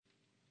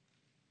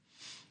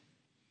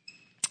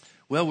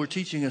Well, we're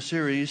teaching a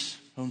series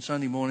on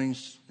Sunday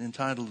mornings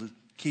entitled The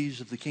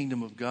Keys of the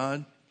Kingdom of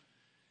God.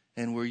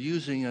 And we're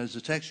using as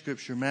a text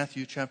scripture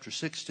Matthew chapter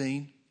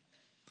 16.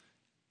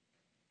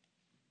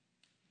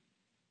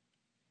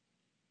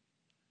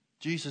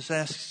 Jesus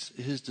asks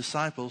his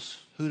disciples,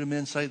 "Who do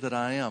men say that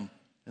I am?"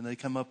 And they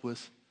come up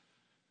with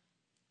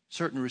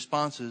certain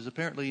responses.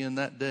 Apparently in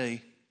that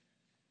day,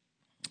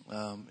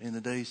 in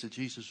the days that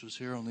Jesus was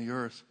here on the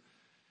earth,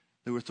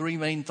 there were three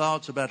main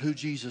thoughts about who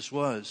Jesus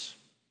was.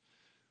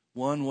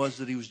 One was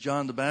that he was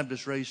John the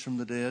Baptist raised from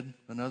the dead.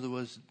 Another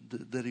was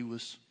that he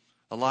was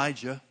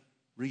Elijah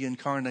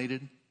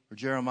reincarnated, or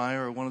Jeremiah,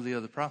 or one of the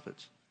other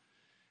prophets.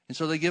 And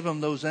so they give him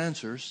those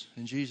answers.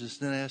 And Jesus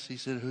then asks, he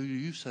said, "Who do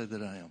you say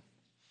that I am?"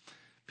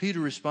 Peter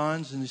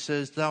responds and he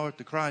says, "Thou art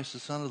the Christ, the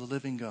Son of the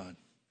living God."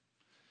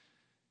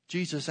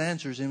 Jesus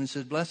answers him and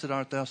says, "Blessed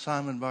art thou,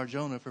 Simon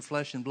Bar-Jonah, for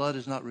flesh and blood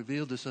has not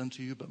revealed this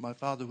unto you, but my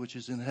Father which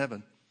is in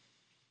heaven."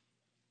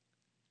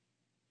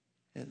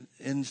 And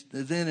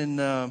then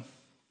in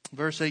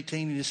verse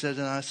 18, he says,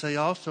 "And I say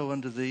also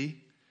unto thee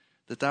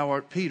that thou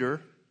art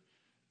Peter,"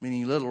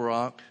 meaning little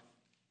rock,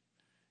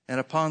 "and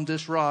upon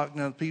this rock,"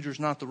 now Peter's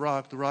not the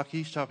rock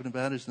he's talking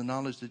about is the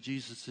knowledge that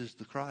Jesus is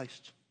the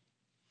Christ,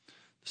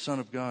 the Son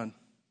of God.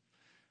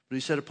 But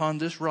he said, "Upon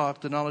this rock,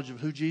 the knowledge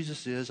of who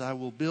Jesus is, I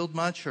will build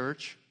my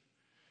church,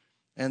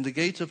 and the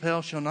gates of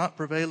hell shall not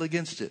prevail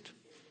against it."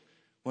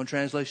 One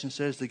translation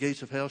says, "The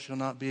gates of hell shall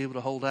not be able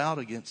to hold out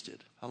against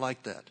it." I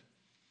like that.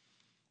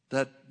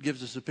 That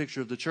gives us a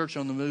picture of the church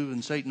on the move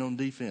and Satan on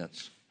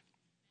defense.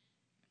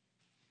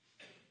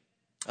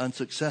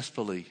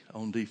 Unsuccessfully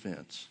on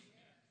defense.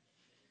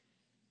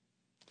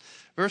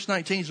 Verse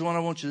 19 is the one I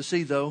want you to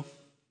see, though.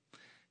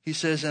 He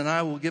says, "And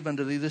I will give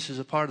unto thee," this is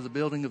a part of the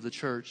building of the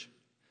church.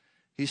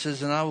 He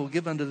says, "And I will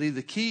give unto thee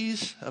the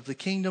keys of the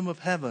kingdom of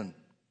heaven.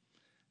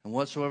 And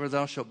whatsoever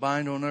thou shalt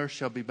bind on earth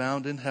shall be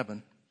bound in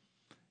heaven.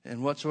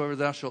 And whatsoever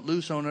thou shalt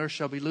loose on earth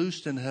shall be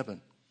loosed in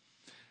heaven."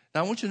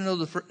 Now I want you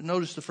to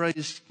notice the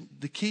phrase,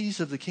 "the keys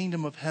of the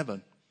kingdom of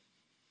heaven."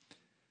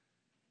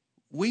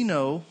 We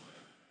know,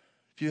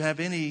 if you have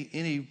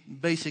any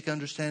basic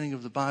understanding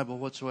of the Bible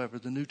whatsoever,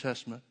 the New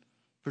Testament,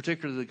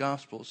 particularly the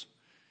Gospels,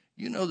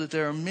 you know that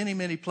there are many,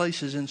 many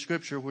places in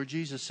Scripture where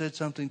Jesus said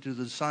something to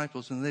the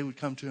disciples and they would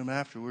come to him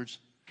afterwards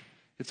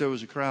if there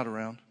was a crowd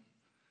around.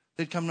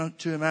 They'd come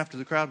to him after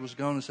the crowd was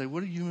gone and say, "What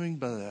do you mean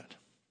by that?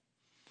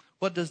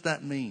 What does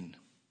that mean?"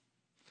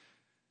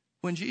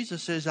 When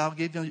Jesus says, "I'll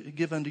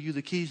give unto you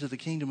the keys of the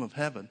kingdom of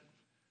heaven,"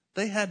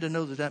 they had to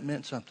know that that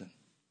meant something.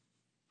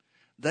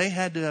 They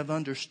had to have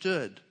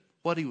understood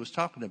what he was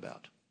talking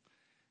about.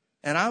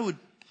 And I would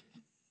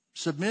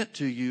submit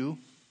to you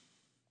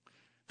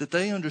that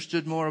they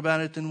understood more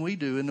about it than we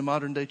do in the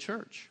modern day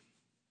church.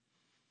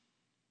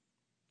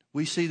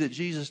 We see that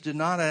Jesus did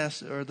not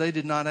ask, or they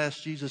did not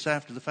ask Jesus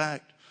after the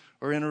fact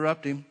or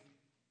interrupt him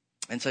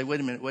and say,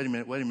 wait a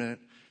minute.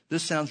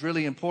 This sounds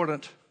really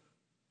important.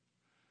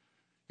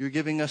 You're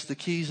giving us the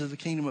keys of the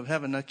kingdom of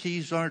heaven. Now,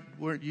 keys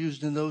weren't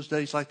used in those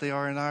days like they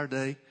are in our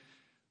day.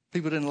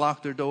 People didn't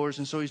lock their doors,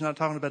 and so he's not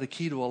talking about a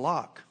key to a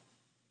lock.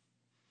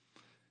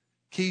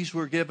 Keys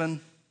were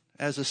given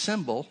as a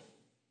symbol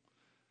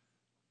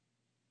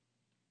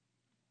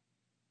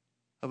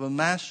of a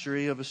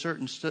mastery of a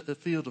certain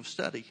field of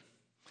study.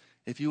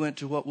 If you went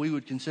to what we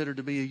would consider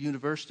to be a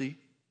university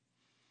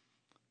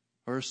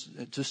or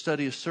to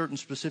study a certain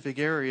specific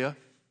area,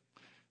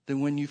 then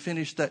when you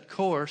finished that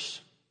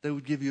course, they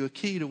would give you a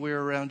key to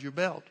wear around your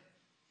belt.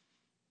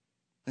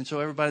 And so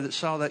everybody that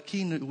saw that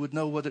key would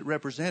know what it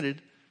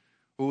represented,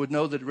 or would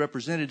know that it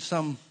represented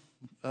some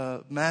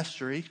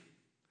mastery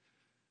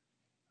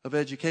of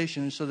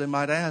education. And so they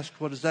might ask,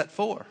 what is that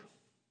for?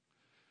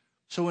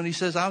 So when he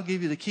says, "I'll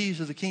give you the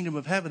keys of the kingdom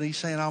of heaven," he's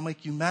saying, "I'll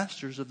make you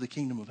masters of the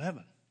kingdom of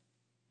heaven."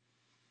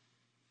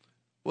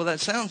 Well, that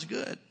sounds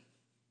good.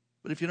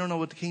 But if you don't know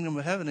what the kingdom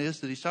of heaven is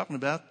that he's talking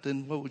about,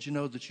 then what would you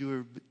know that you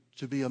are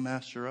to be a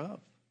master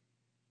of?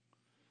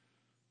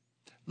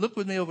 Look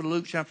with me over to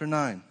Luke chapter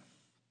 9.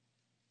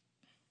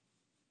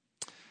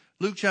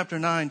 Luke chapter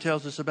 9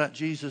 tells us about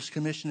Jesus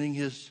commissioning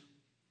his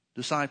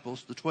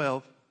disciples, the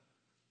 12.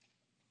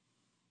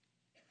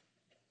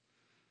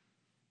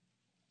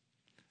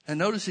 And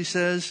notice he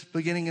says,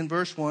 beginning in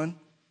verse 1,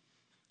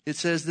 it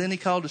says, "Then he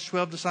called his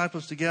 12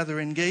 disciples together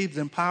and gave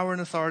them power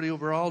and authority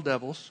over all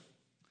devils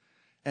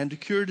and to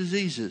cure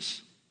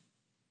diseases."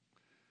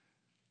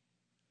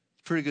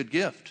 Pretty good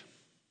gift.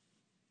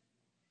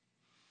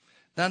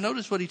 Now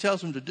notice what he tells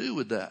them to do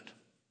with that.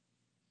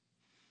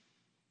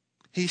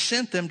 He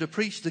sent them to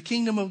preach the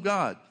kingdom of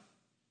God.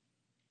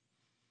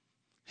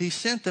 He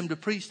sent them to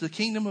preach the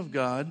kingdom of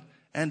God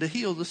and to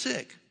heal the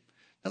sick.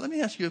 Now let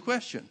me ask you a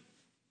question.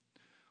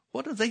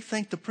 What do they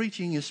think the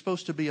preaching is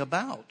supposed to be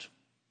about?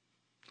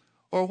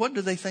 Or what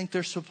do they think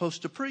they're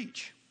supposed to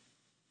preach?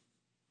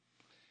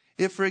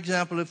 If, for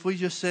example, if we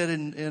just said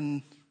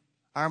in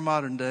our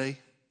modern day,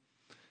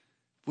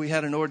 we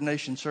had an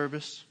ordination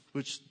service,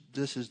 which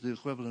this is the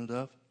equivalent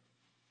of,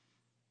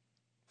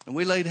 and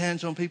we laid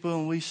hands on people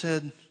and we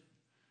said,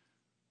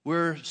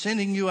 "We're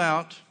sending you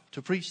out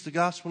to preach the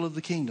gospel of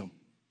the kingdom.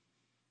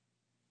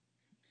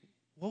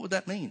 What would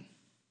that mean?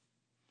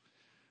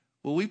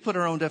 Well, we put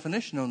our own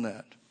definition on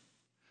that.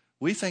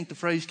 We think the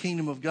phrase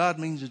kingdom of God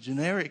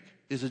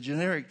is a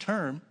generic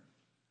term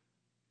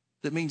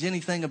that means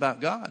anything about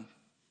God.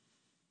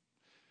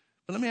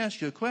 But let me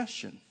ask you a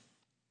question.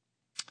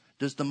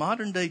 Does the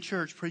modern day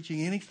church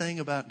preaching anything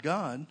about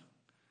God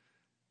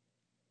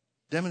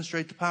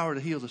demonstrate the power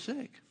to heal the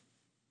sick?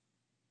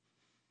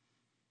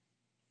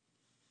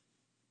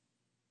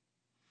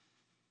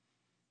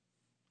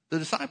 The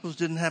disciples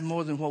didn't have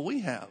more than what we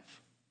have.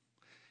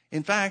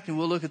 In fact, and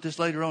we'll look at this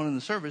later on in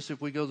the service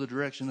if we go the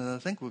direction that I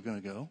think we're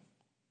going to go.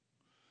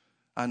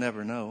 I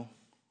never know.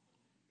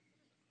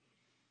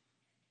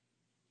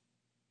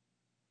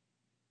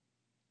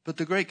 But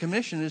the Great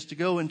Commission is to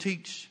go and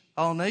teach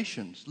all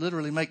nations,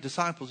 literally make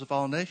disciples of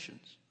all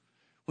nations.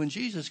 When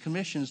Jesus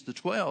commissions the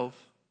 12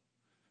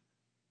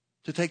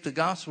 to take the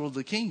gospel of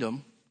the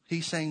kingdom,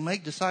 he's saying,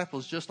 make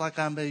disciples just like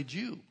I made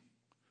you.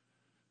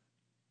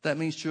 That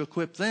means to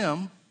equip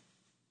them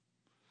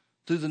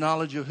through the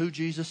knowledge of who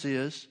Jesus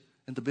is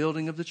and the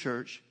building of the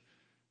church,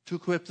 to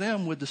equip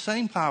them with the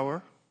same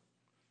power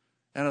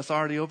and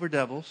authority over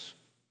devils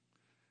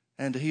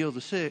and to heal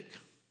the sick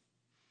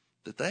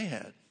that they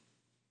had.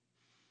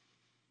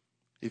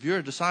 If you're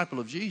a disciple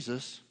of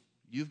Jesus,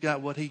 you've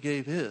got what he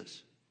gave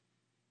his.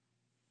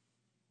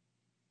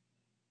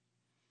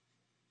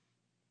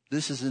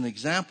 This is an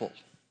example.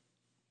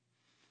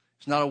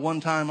 It's not a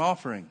one-time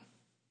offering.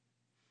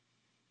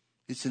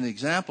 It's an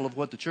example of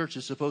what the church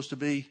is supposed to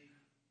be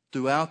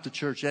throughout the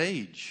church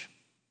age.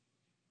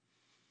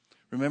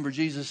 Remember,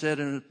 Jesus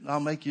said,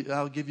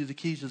 I'll give you the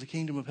keys of the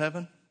kingdom of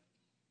heaven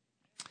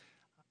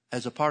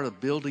as a part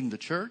of building the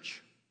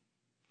church.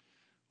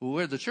 Well,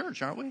 we're the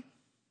church, aren't we?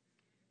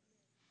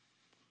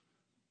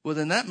 Well,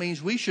 then that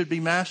means we should be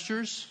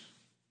masters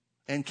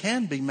and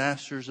can be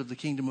masters of the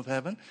kingdom of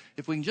heaven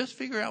if we can just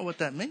figure out what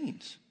that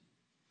means.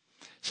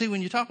 See,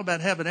 when you talk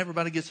about heaven,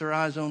 everybody gets their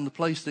eyes on the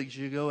place that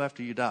you go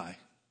after you die.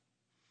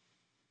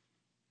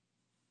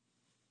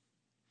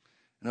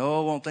 And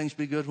oh, won't things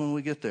be good when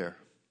we get there?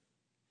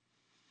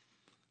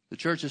 The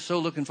church is so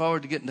looking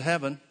forward to getting to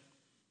heaven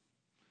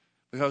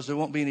because there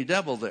won't be any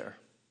devil there.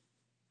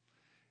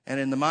 And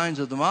in the minds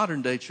of the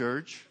modern day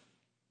church,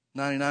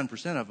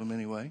 99% of them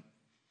anyway,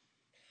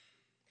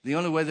 the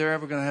only way they're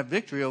ever going to have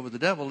victory over the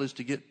devil is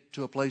to get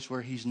to a place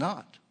where he's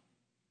not.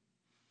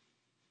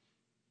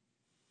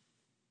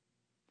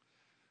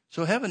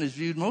 So heaven is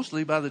viewed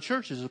mostly by the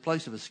church as a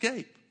place of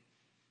escape.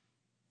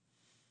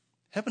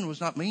 Heaven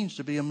was not meant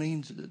to be a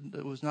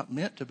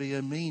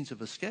means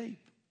of escape.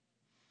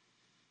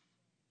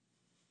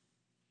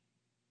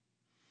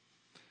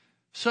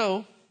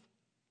 So,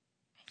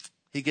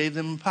 he gave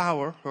them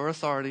power or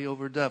authority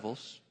over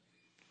devils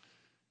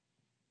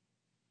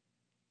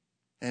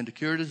and to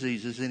cure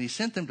diseases, and he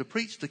sent them to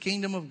preach the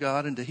kingdom of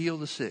God and to heal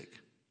the sick.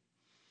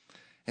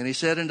 And he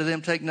said unto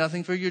them, take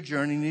nothing for your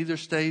journey, neither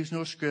staves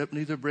nor scrip,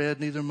 neither bread,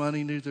 neither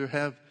money, neither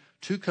have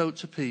 2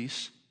 coats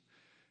apiece.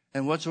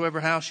 And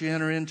whatsoever house you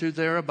enter into,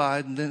 there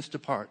abide, and thence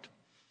depart.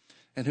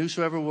 And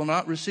whosoever will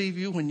not receive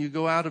you when you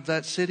go out of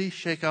that city,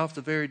 shake off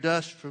the very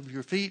dust from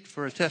your feet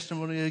for a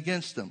testimony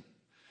against them.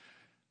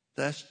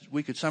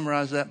 We could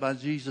summarize that by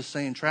Jesus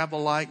saying,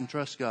 travel light and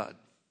trust God.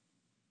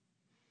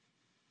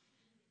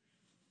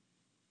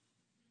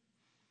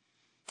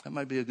 That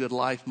might be a good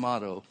life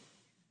motto.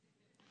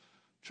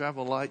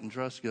 Travel light and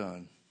trust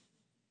God.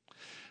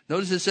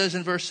 Notice it says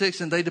in verse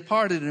 6, and they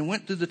departed and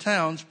went through the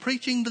towns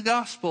preaching the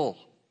gospel.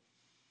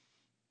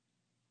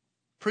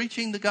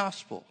 Preaching the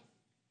gospel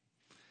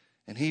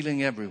and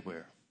healing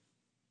everywhere.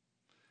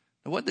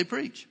 Now, what did they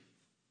preach?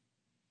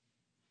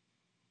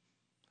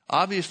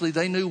 Obviously,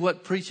 they knew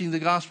what preaching the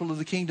gospel of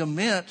the kingdom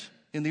meant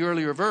in the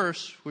earlier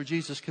verse where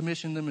Jesus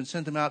commissioned them and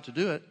sent them out to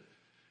do it.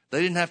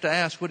 They didn't have to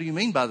ask, what do you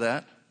mean by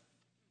that?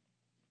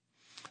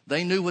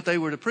 They knew what they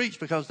were to preach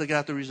because they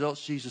got the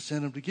results Jesus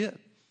sent them to get.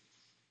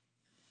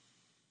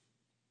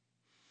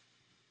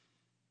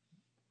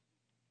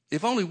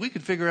 If only we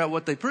could figure out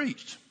what they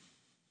preached,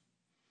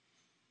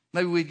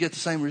 maybe we'd get the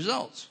same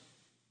results.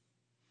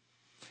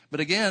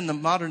 But again, the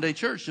modern day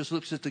church just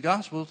looks at the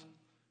gospel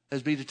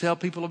as being to tell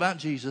people about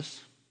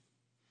Jesus.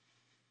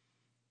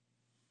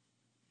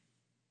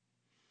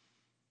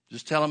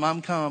 Just tell them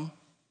I'm come.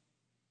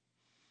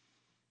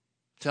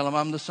 Tell them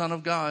I'm the Son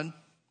of God.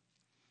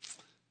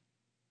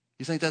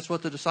 You think that's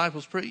what the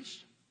disciples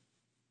preached?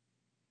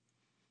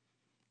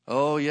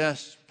 Oh,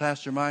 yes,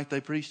 Pastor Mike, they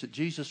preached that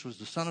Jesus was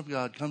the Son of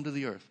God come to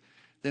the earth.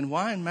 Then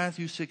why in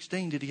Matthew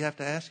 16 did he have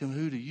to ask him,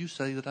 who do you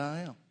say that I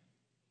am?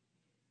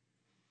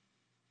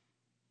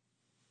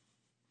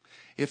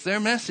 If their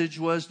message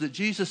was that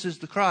Jesus is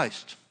the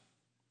Christ,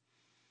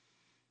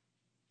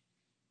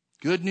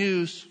 good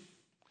news,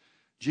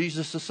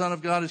 Jesus, the Son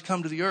of God, has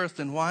come to the earth,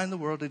 then why in the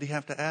world did he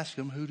have to ask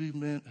him,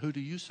 who do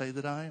you say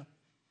that I am?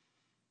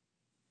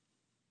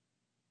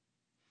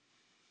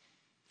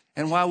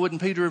 And why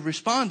wouldn't Peter have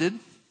responded,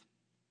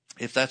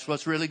 if that's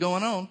what's really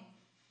going on?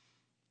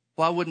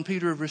 Why wouldn't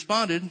Peter have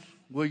responded,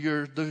 well,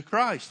 you're the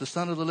Christ, the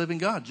Son of the living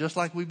God, just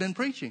like we've been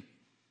preaching.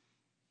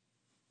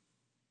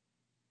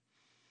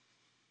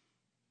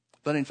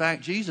 But in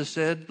fact, Jesus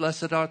said,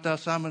 blessed art thou,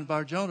 Simon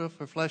Bar-Jonah,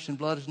 for flesh and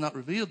blood has not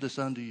revealed this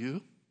unto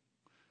you,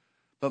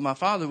 but my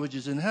Father which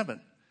is in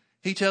heaven.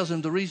 He tells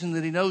him the reason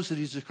that he knows that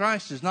he's the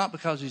Christ is not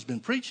because he's been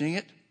preaching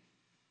it,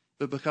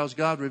 but because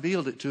God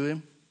revealed it to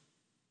him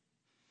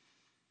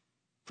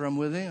from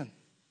within.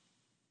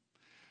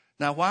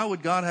 Now, why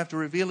would God have to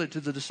reveal it to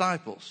the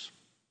disciples?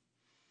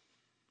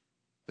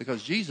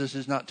 Because Jesus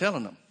is not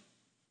telling them.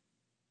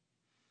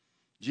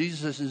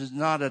 Jesus is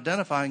not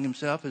identifying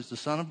himself as the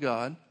Son of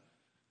God.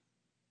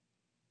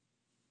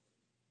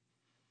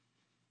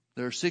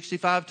 There are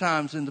 65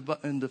 times in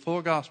the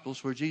four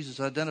Gospels where Jesus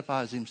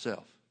identifies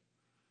himself.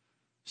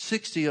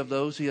 60 of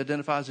those he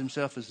identifies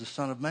himself as the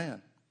Son of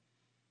Man.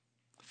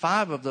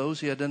 5 of those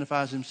he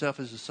identifies himself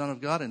as the Son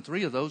of God, and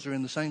 3 of those are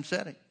in the same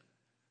setting.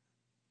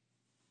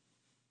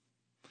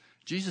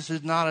 Jesus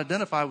is not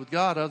identified with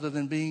God other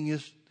than being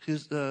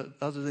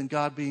other than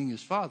God being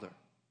his Father.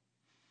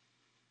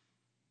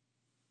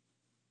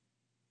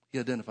 He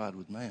identified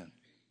with man.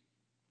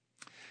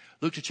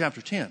 Luke to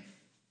chapter 10.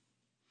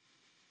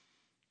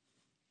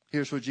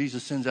 Here's where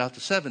Jesus sends out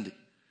the 70.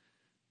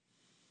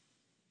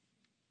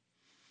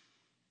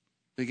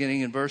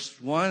 Beginning in verse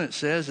 1, it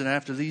says, and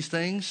after these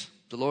things,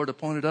 the Lord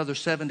appointed other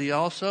 70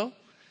 also,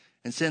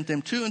 and sent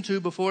them 2 and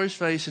 2 before his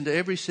face into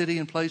every city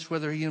and place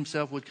whither he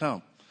himself would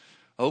come.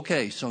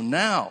 Okay, so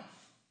now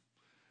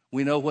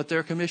we know what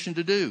they're commissioned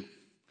to do.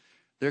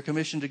 They're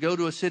commissioned to go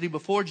to a city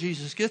before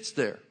Jesus gets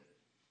there.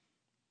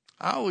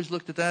 I always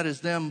looked at that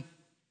as them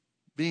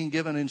being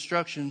given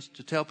instructions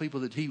to tell people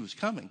that he was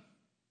coming.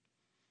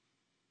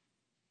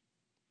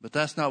 But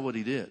that's not what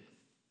he did.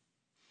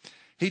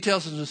 He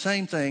tells us the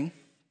same thing.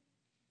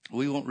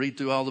 We won't read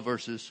through all the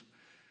verses.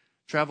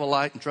 Travel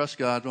light and trust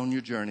God on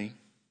your journey.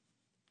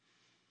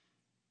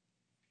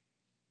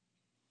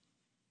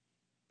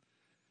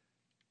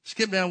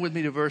 Skip down with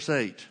me to verse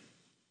 8.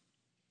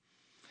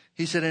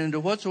 He said, and into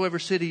whatsoever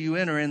city you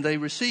enter in, they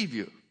receive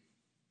you.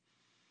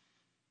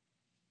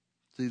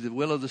 See, the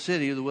will of the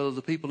city, or the will of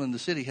the people in the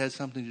city had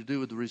something to do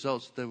with the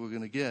results that they were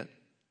going to get.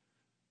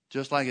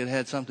 Just like it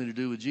had something to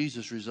do with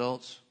Jesus'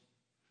 results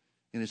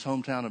in his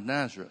hometown of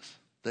Nazareth.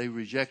 They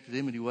rejected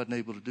him and he wasn't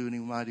able to do any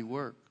mighty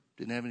work.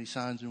 Didn't have any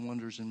signs and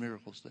wonders and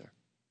miracles there.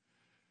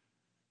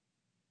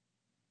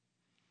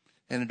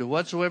 And into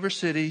whatsoever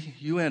city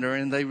you enter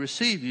and they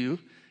receive you,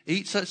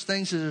 eat such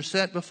things as are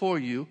set before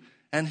you,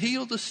 and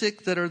heal the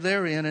sick that are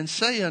therein, and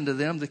say unto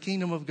them, the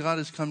kingdom of God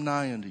is come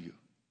nigh unto you.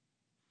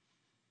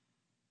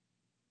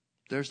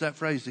 There's that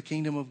phrase, the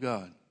kingdom of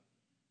God.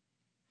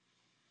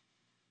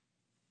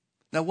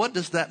 Now, what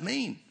does that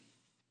mean?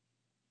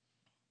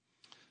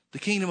 The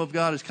kingdom of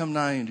God has come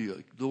nigh unto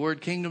you. The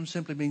word kingdom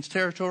simply means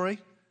territory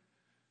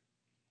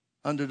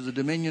under the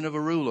dominion of a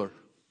ruler.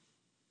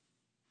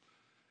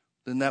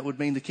 Then that would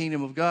mean the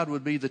kingdom of God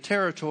would be the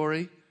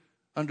territory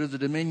under the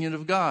dominion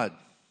of God,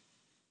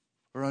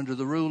 or under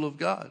the rule of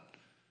God.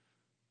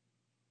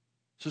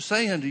 So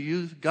say unto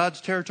you,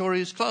 God's territory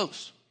is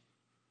close.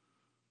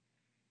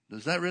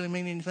 Does that really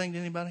mean anything to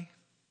anybody?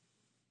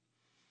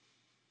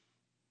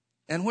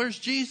 And where's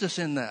Jesus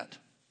in that?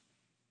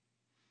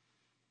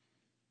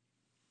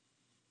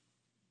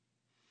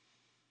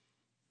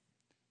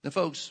 Now,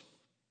 folks,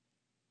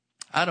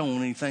 I don't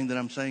want anything that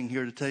I'm saying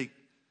here to take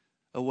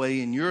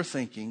away in your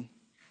thinking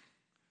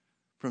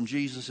from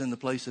Jesus in the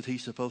place that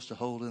he's supposed to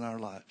hold in our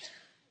lives.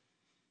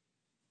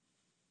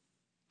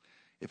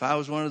 If I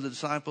was one of the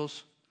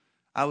disciples,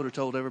 I would have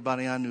told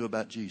everybody I knew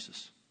about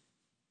Jesus.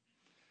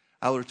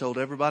 I would have told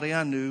everybody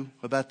I knew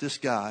about this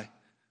guy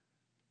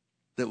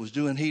that was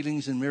doing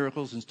healings and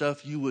miracles and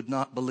stuff you would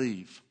not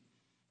believe.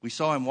 We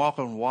saw him walk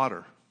on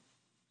water.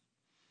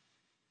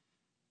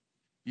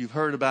 You've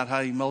heard about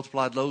how he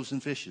multiplied loaves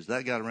and fishes.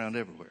 That got around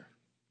everywhere.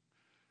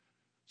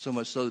 So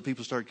much so that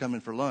people started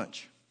coming for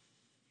lunch.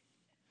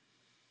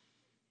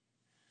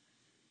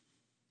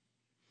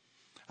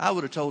 I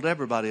would have told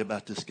everybody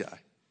about this guy.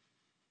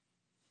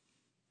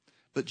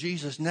 But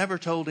Jesus never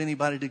told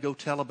anybody to go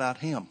tell about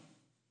him.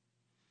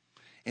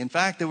 In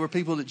fact, there were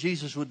people that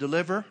Jesus would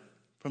deliver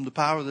from the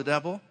power of the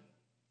devil,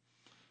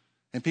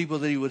 and people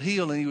that he would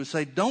heal, and he would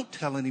say, don't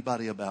tell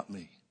anybody about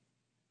me.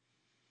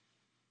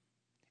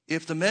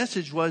 If the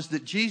message was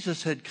that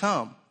Jesus had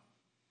come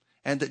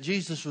and that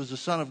Jesus was the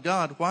Son of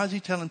God, why is he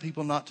telling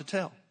people not to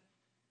tell?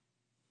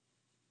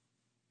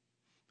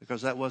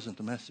 Because that wasn't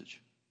the message.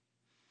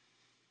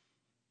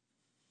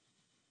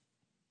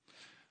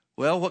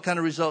 Well, what kind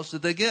of results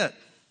did they get?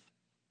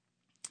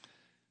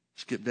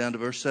 Skip down to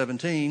verse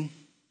 17.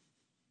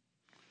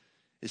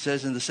 It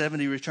says, and the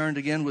 70 returned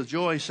again with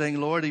joy,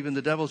 saying, Lord, even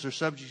the devils are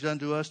subject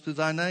unto us through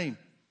thy name.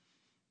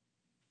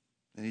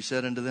 And he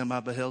said unto them, I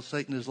beheld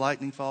Satan as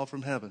lightning fall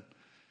from heaven.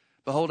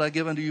 Behold, I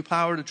give unto you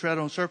power to tread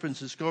on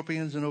serpents and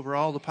scorpions and over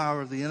all the power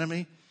of the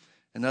enemy,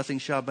 and nothing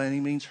shall by any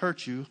means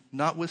hurt you.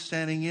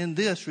 Notwithstanding in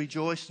this,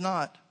 rejoice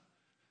not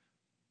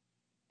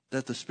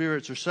that the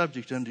spirits are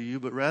subject unto you,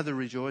 but rather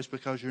rejoice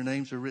because your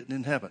names are written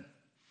in heaven.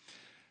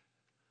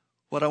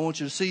 What I want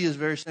you to see is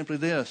very simply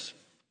this.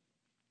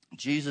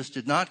 Jesus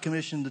did not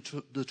commission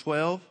the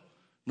 12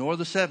 nor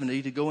the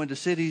 70 to go into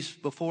cities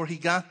before he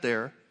got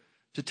there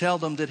to tell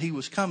them that he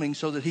was coming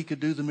so that he could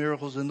do the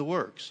miracles and the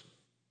works.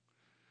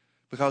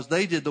 Because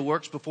they did the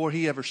works before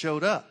he ever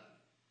showed up.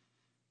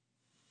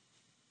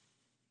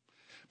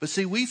 But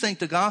see, we think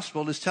the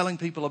gospel is telling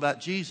people about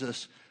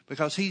Jesus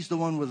because he's the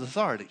one with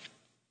authority.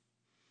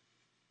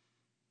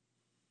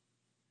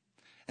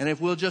 And if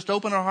we'll just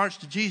open our hearts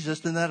to Jesus,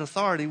 then that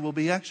authority will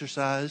be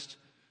exercised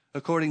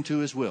according to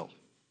his will.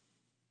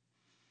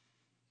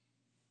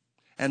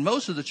 And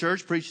most of the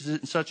church preaches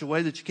it in such a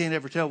way that you can't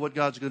ever tell what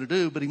God's going to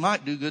do, but he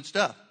might do good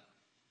stuff.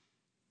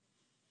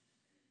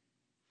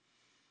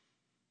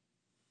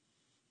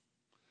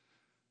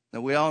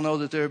 Now, we all know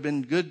that there have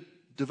been good,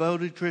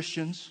 devoted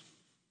Christians,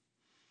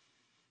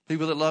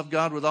 people that love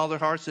God with all their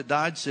hearts that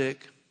died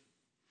sick.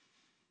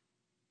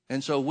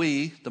 And so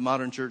we, the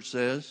modern church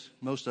says,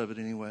 most of it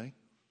anyway.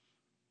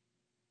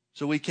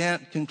 So we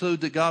can't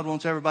conclude that God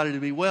wants everybody to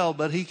be well,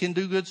 but he can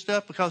do good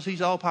stuff because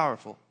he's all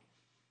powerful.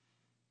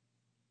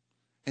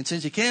 And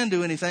since he can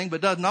do anything but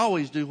doesn't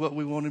always do what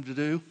we want him to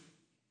do,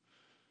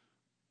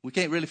 we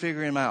can't really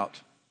figure him out.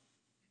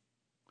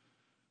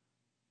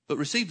 But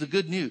receive the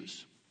good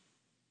news.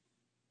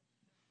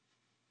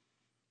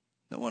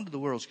 No wonder the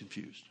world's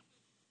confused.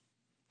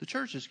 The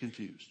church is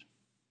confused.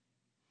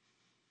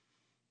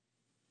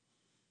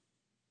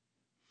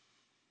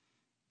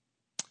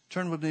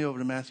 Turn with me over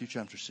to Matthew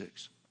chapter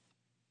 6.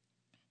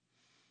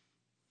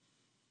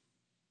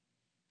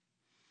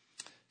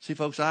 See,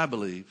 folks, I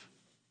believe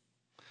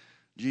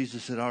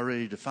Jesus had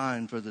already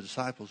defined for the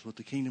disciples what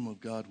the kingdom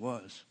of God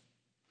was.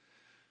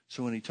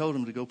 So when he told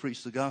them to go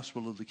preach the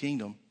gospel of the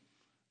kingdom,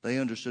 they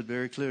understood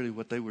very clearly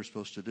what they were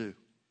supposed to do.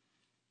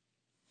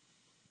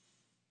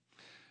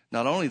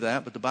 Not only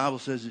that, but the Bible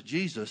says that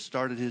Jesus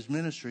started his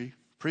ministry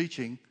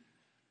preaching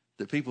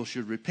that people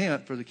should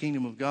repent, for the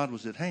kingdom of God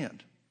was at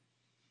hand.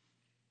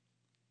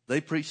 They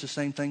preached the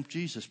same thing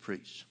Jesus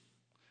preached.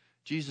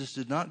 Jesus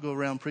did not go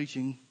around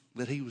preaching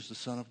that he was the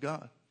Son of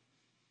God.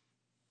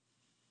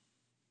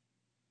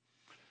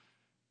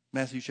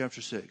 Matthew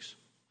chapter 6.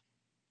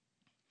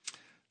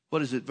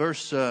 What is it?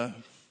 Verse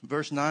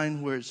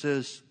 9, where it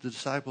says the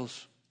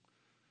disciples,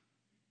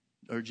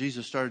 or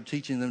Jesus started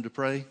teaching them to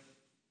pray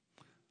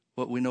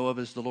what we know of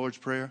as the Lord's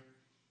Prayer.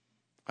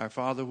 Our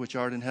Father, which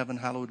art in heaven,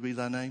 hallowed be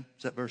thy name.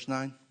 Is that verse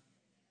 9?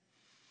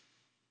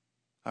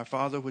 Our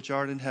Father, which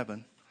art in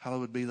heaven,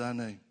 hallowed be thy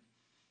name.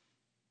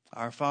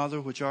 Our Father,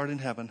 which art in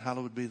heaven,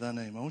 hallowed be thy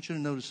name. I want you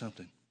to notice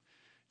something.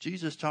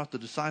 Jesus taught the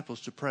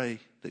disciples to pray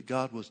that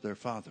God was their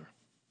Father.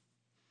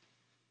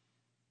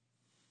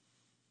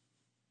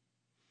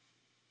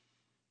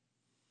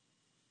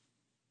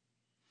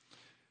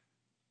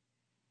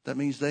 That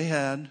means they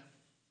had,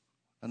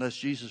 unless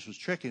Jesus was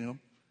tricking them,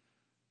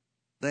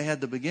 they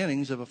had the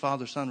beginnings of a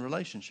father-son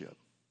relationship.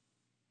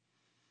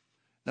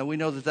 Now we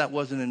know that that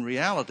wasn't in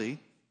reality,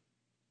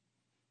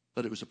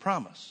 but it was a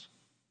promise.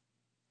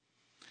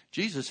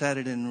 Jesus had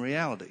it in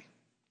reality.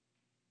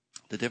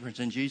 The difference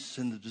in Jesus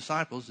and the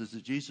disciples is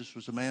that Jesus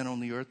was a man on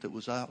the earth that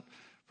was out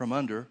from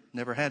under,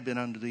 never had been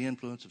under the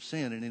influence of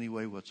sin in any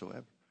way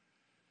whatsoever.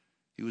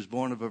 He was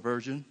born of a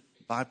virgin,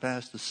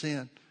 bypassed the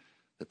sin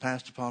that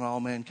passed upon all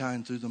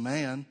mankind through the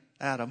man,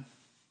 Adam.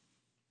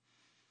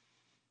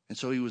 And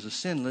so he was a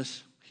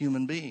sinless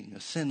human being,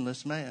 a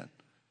sinless man.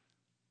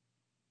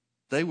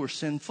 They were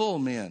sinful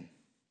men.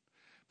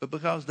 But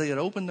because they had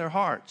opened their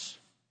hearts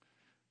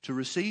to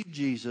receive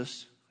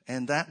Jesus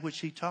and that which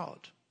he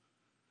taught,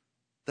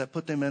 that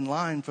put them in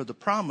line for the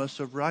promise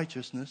of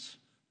righteousness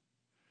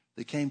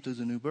that came through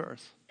the new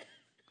birth.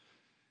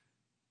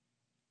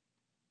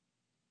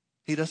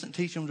 He doesn't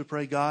teach them to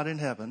pray, God in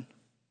heaven,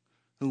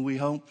 whom we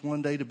hope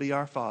one day to be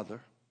our Father,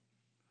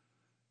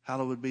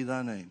 hallowed be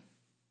thy name.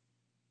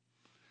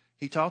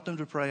 He taught them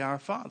to pray, our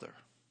Father,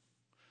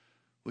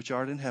 which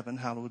art in heaven,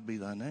 hallowed be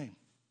thy name.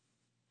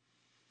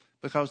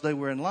 Because they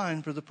were in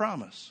line for the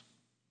promise.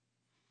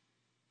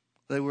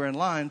 They were in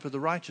line for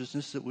the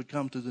righteousness that would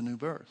come through the new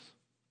birth,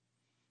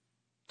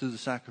 through the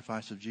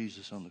sacrifice of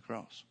Jesus on the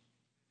cross.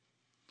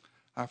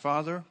 Our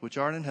Father, which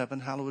art in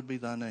heaven, hallowed be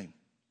thy name.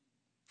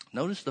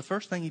 Notice the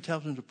first thing he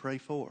tells them to pray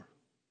for.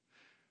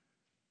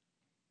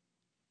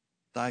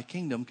 Thy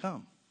kingdom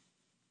come.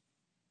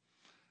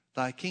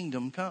 Thy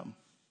kingdom come.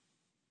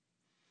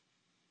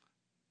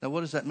 Now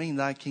what does that mean,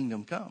 thy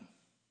kingdom come?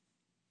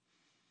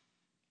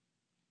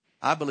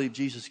 I believe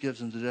Jesus gives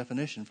them the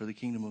definition for the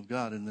kingdom of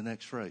God in the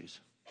next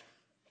phrase.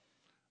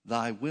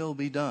 Thy will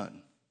be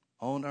done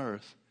on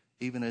earth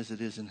even as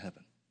it is in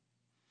heaven.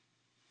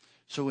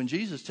 So when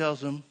Jesus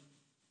tells them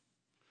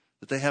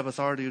that they have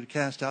authority to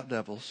cast out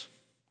devils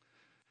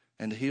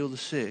and to heal the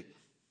sick,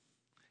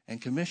 and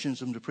commissions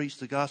them to preach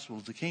the gospel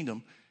of the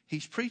kingdom,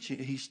 he's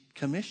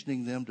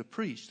commissioning them to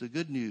preach the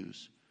good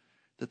news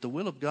that the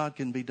will of God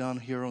can be done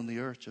here on the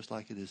earth just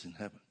like it is in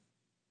heaven.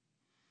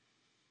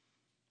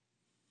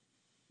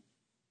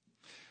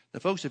 Now,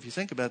 folks, if you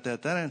think about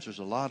that, that answers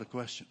a lot of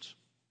questions.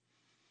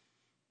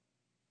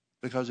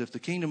 Because if the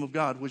kingdom of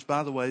God, which,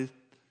 by the way,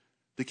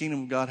 the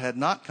kingdom of God had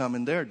not come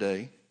in their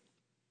day,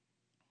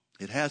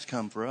 it has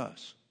come for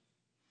us.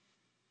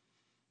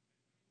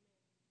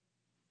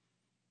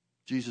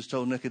 Jesus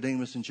told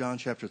Nicodemus in John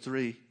chapter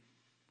 3,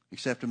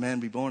 except a man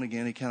be born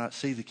again, he cannot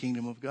see the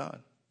kingdom of God.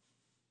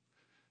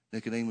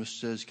 Nicodemus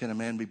says, can a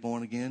man be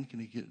born again? Can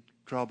he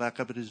crawl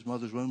back up at his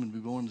mother's womb and be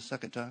born the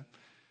second time?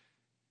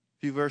 A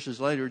few verses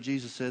later,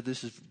 Jesus said,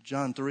 this is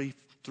John 3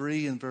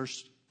 and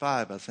verse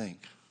 5, I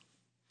think.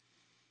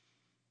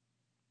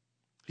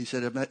 He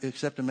said,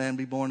 except a man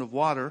be born of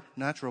water,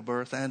 natural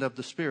birth, and of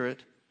the Spirit,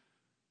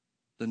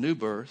 the new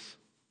birth,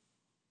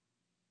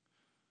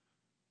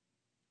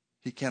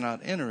 he cannot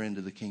enter into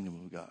the kingdom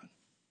of God.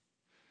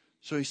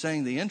 So he's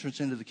saying the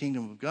entrance into the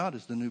kingdom of God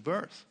is the new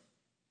birth.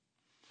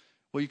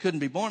 Well, you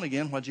couldn't be born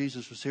again while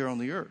Jesus was here on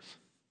the earth.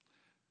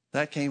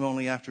 That came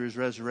only after his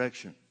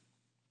resurrection.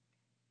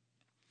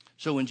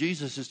 So when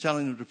Jesus is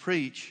telling them to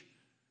preach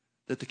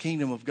that the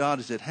kingdom of God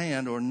is at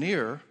hand or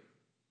near,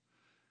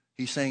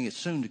 he's saying it's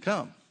soon to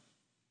come.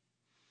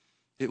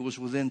 It was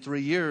within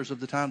 3 years of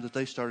the time that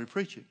they started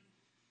preaching.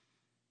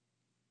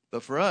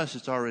 But for us,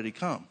 it's already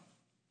come.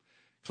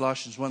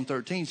 Colossians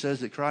 1:13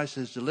 says that Christ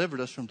has delivered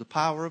us from the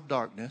power of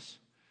darkness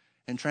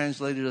and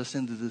translated us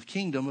into the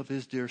kingdom of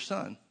his dear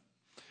Son.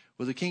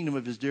 Well, the kingdom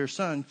of his dear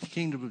Son, the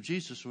kingdom of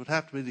Jesus, would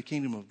have to be the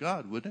kingdom of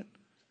God, wouldn't it?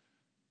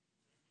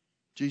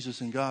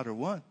 Jesus and God are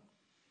one.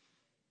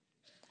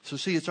 So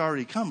see, it's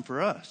already come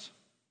for us.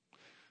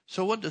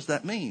 So what does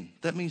that mean?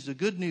 That means the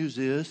good news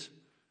is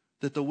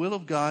that the will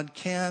of God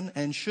can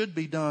and should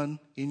be done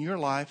in your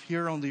life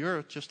here on the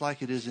earth just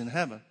like it is in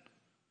heaven.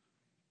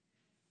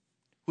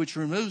 Which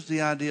removes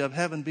the idea of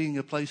heaven being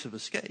a place of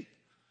escape.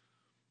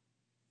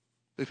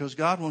 Because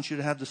God wants you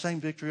to have the same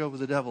victory over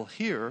the devil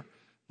here,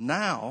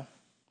 now,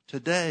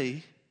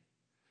 today,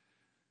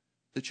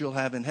 that you'll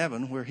have in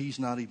heaven where he's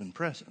not even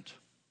present.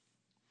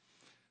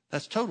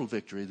 That's total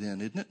victory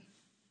then, isn't it?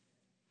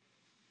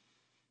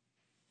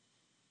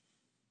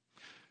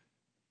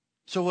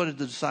 So what did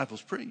the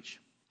disciples preach?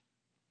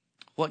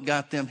 What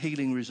got them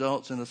healing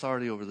results and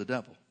authority over the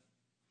devil?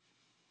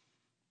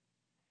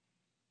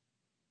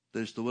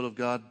 There's the will of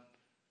God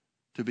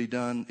to be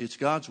done. It's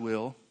God's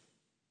will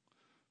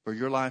for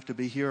your life to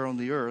be here on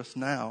the earth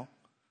now,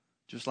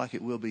 just like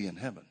it will be in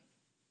heaven.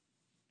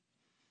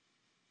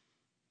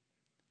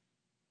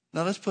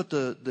 Now let's put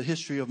the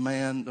history of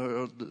man,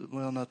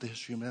 not the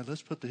history of man,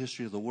 let's put the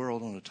history of the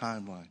world on a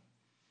timeline.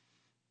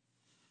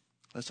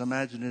 Let's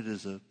imagine it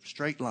as a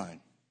straight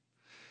line.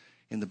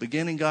 In the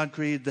beginning, God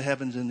created the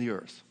heavens and the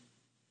earth.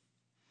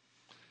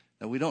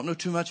 Now we don't know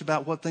too much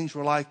about what things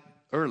were like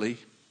early,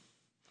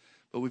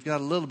 but we've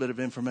got a little bit of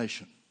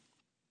information.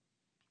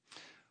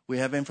 We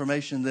have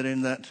information that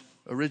in that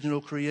original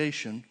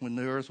creation, when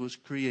the earth was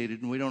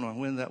created, and we don't know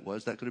when that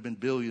was, that could have been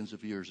billions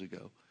of years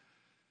ago.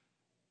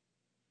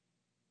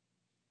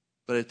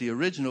 But at the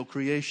original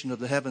creation of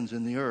the heavens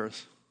and the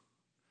earth,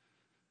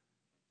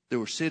 there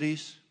were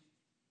cities,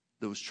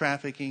 there was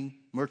trafficking,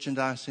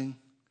 merchandising.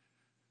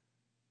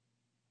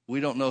 We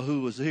don't know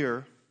who was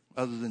here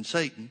other than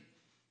Satan,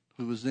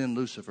 who was then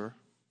Lucifer.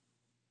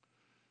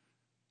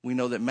 We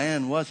know that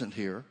man wasn't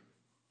here.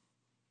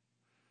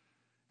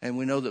 And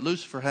we know that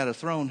Lucifer had a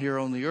throne here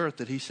on the earth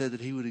that he said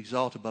that he would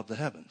exalt above the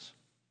heavens.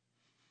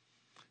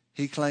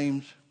 He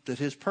claimed that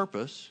his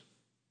purpose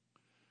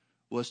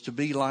was to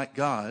be like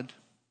God,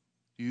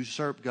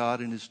 usurp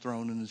God in his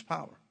throne and his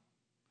power.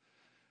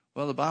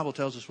 Well, the Bible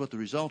tells us what the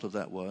result of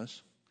that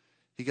was.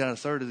 He got a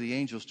third of the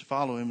angels to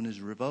follow him in his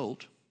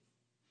revolt.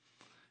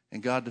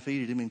 And God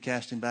defeated him and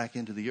cast him back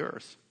into the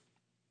earth.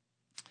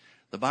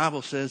 The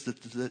Bible says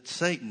that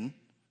Satan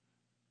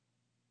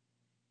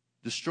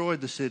destroyed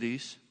the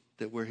cities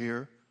that were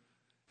here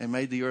and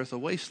made the earth a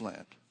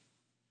wasteland.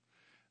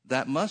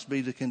 That must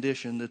be the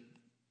condition that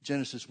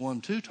Genesis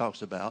 1:2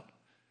 talks about,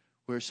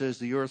 where it says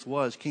the earth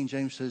was. King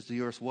James says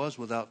the earth was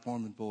without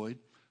form and void.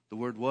 The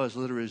word was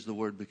literally is the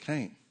word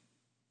became.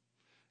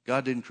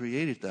 God didn't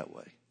create it that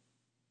way.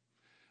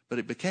 But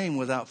it became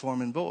without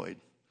form and void.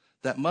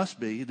 That must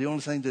be the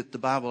only thing that the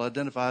Bible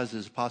identifies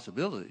as a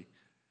possibility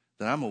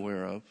that I'm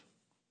aware of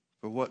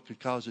for what could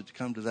cause it to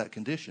come to that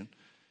condition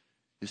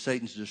is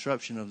Satan's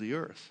disruption of the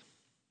earth.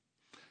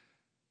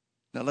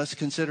 Now let's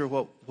consider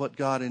what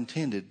God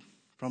intended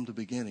from the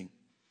beginning.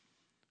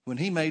 When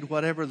he made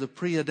whatever the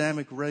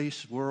pre-Adamic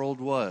race world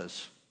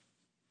was,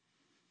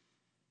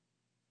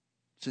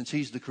 since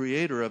he's the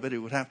creator of it, it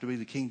would have to be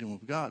the kingdom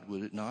of God,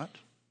 would it not?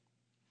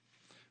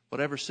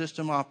 Whatever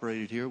system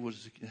operated here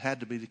had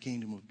to be the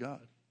kingdom of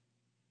God.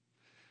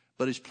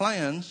 But his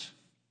plans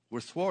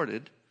were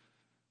thwarted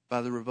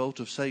by the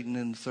revolt of Satan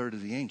and the third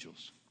of the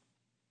angels.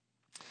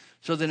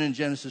 So then in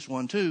Genesis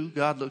 1:2,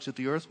 God looks at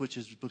the earth, which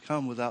has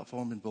become without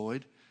form and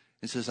void,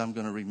 and says, I'm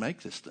going to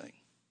remake this thing.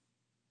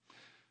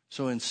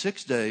 So in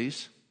 6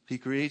 days, he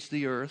creates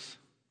the earth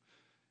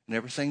and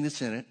everything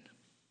that's in it.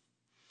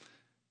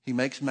 He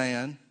makes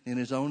man in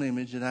his own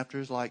image and after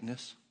his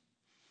likeness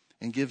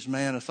and gives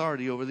man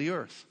authority over the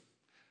earth.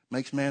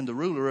 Makes man the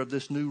ruler of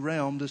this new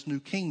realm, this new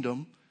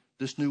kingdom,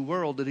 this new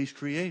world that he's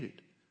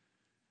created.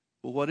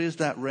 Well, what is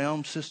that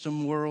realm,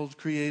 system, world,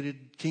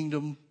 created,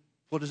 kingdom?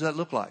 What does that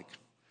look like?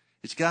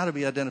 It's got to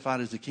be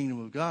identified as the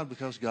kingdom of God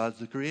because God's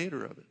the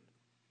creator of it.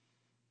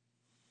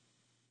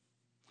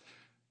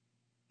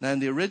 Now, in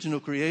the original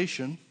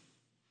creation,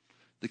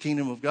 the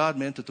kingdom of God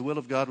meant that the will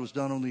of God was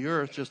done on the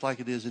earth just like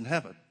it is in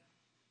heaven.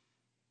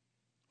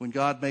 When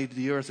God made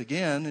the earth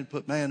again and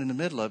put man in the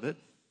middle of it,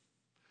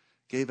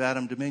 gave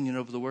Adam dominion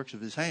over the works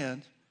of his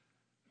hands,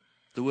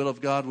 the will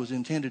of God was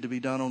intended to be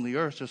done on the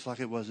earth just like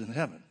it was in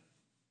heaven.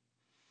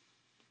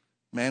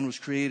 Man was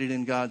created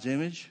in God's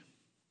image,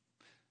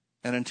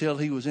 and until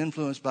he was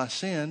influenced by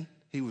sin,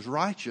 he was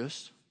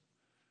righteous.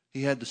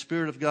 He had the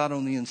Spirit of God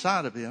on the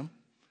inside of him,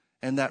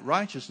 and that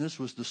righteousness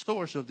was the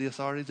source of the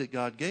authority that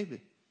God gave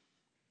him.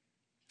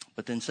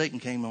 But then Satan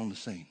came on the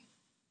scene,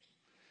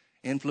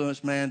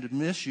 influenced man to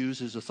misuse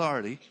his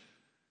authority,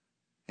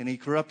 and he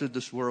corrupted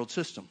this world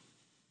system.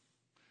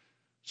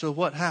 So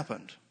what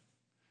happened?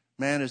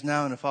 Man is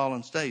now in a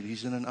fallen state.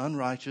 He's in an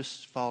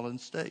unrighteous, fallen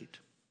state.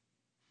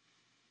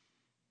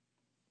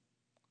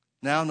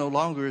 Now no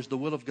longer is the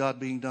will of God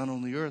being done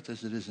on the earth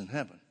as it is in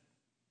heaven.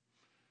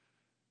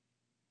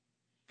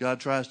 God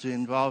tries to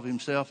involve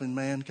himself in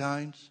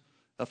mankind's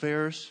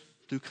affairs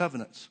through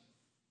covenants.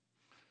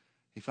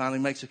 He finally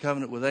makes a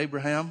covenant with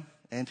Abraham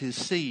and his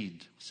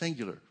seed,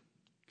 singular.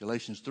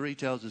 Galatians 3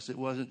 tells us it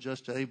wasn't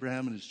just to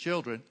Abraham and his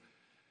children,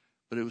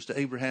 but it was to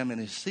Abraham and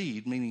his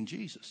seed, meaning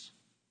Jesus.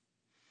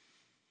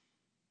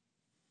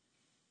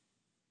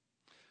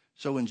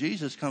 So when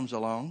Jesus comes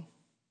along,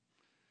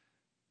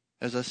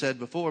 as I said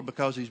before,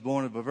 because he's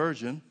born of a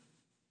virgin,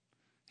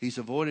 he's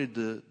avoided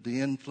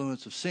the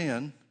influence of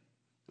sin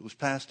that was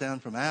passed down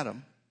from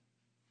Adam.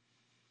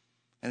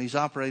 And he's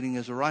operating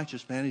as a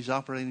righteous man. He's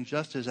operating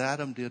just as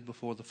Adam did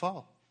before the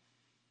fall.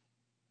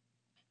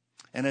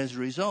 And as a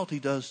result, he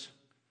does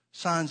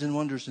signs and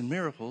wonders and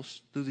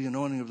miracles through the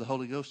anointing of the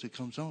Holy Ghost that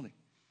comes on him.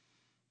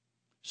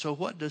 So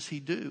what does he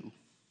do?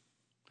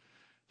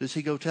 Does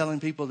he go telling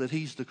people that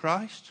he's the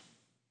Christ?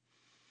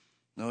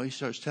 No, he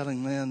starts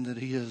telling man that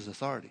he has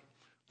authority.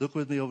 Look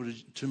with me over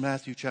to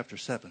Matthew chapter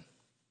 7.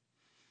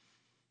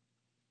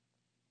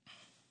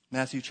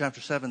 Matthew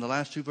chapter 7, the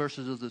last two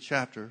verses of the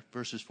chapter,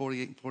 verses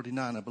 48 and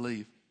 49, I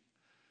believe.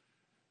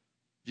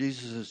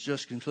 Jesus has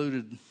just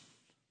concluded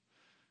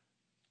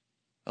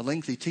a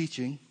lengthy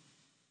teaching.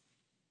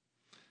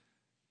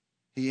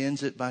 He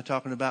ends it by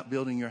talking about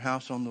building your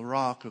house on the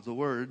rock of the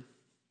Word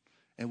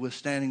and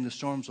withstanding the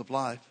storms of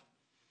life.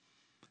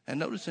 And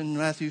notice in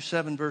Matthew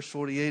 7, verse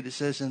 48, it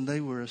says, and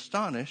they were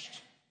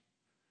astonished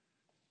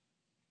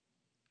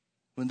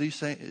when these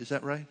things, is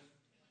that right?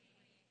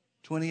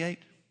 28?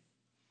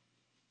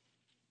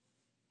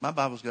 My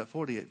Bible's got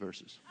 48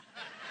 verses.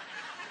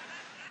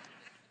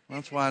 Well,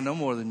 that's why I know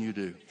more than you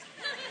do.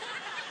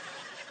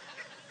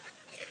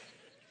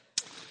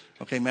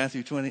 Okay,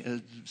 Matthew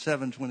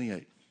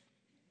 7:28.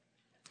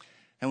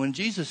 And when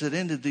Jesus had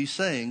ended these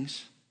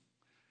sayings,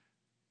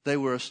 they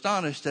were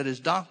astonished at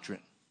his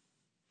doctrine.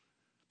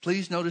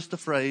 Please notice the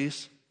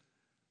phrase,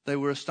 they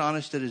were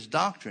astonished at his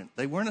doctrine.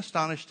 They weren't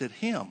astonished at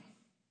him.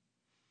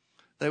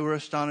 They were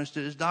astonished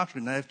at his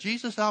doctrine. Now, if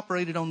Jesus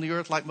operated on the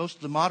earth like most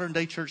of the modern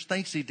day church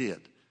thinks he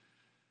did,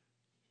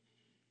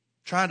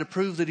 trying to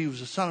prove that he was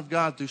the Son of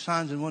God through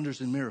signs and wonders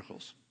and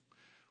miracles,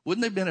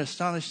 wouldn't they have been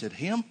astonished at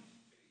him?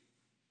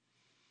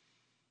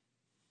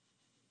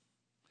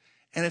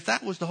 And if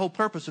that was the whole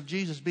purpose of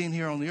Jesus being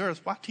here on the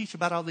earth, why teach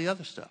about all the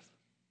other stuff?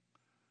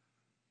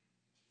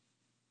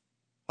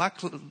 Why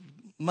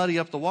muddy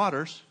up the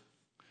waters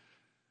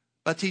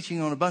by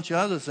teaching on a bunch of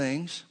other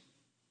things?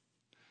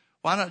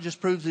 Why not just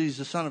prove that he's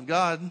the Son of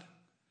God?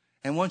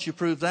 And once you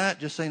prove that,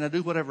 just say, now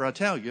do whatever I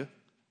tell you.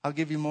 I'll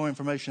give you more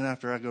information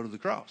after I go to the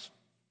cross.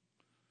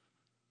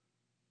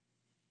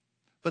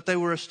 But they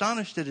were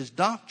astonished at his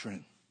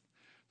doctrine.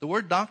 The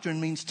word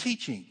doctrine means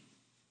teaching.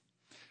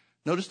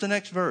 Notice the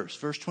next verse,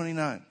 verse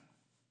 29.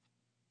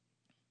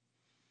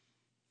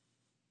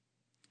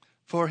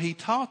 For he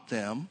taught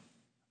them,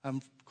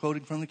 I'm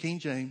quoting from the King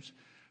James,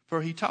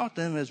 for he taught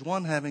them as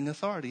one having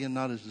authority and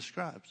not as the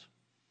scribes.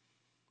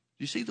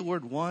 Do you see the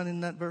word one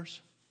in that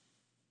verse?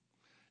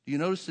 Do you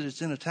notice that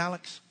it's in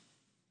italics?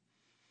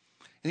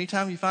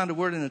 Anytime you find a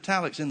word in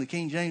italics in the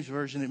King James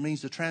Version, it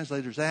means the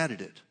translators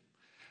added it.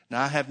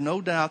 Now, I have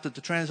no doubt that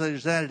the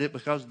translators added it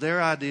because their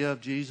idea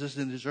of Jesus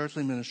and his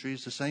earthly ministry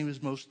is the same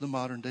as most of the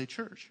modern day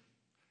church.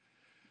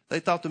 They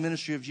thought the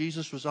ministry of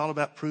Jesus was all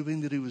about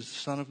proving that he was the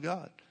Son of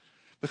God.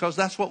 Because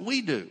that's what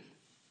we do.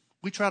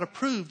 We try to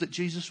prove that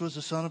Jesus was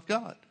the Son of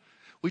God.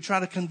 We try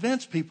to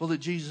convince people that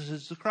Jesus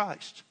is the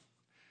Christ,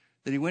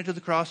 that he went to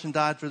the cross and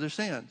died for their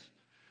sins.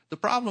 The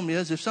problem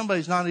is, if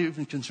somebody's not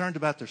even concerned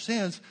about their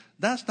sins,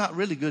 that's not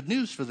really good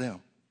news for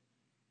them.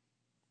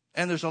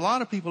 And there's a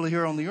lot of people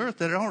here on the earth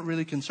that aren't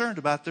really concerned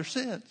about their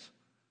sins.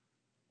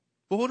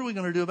 Well, what are we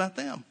going to do about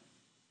them?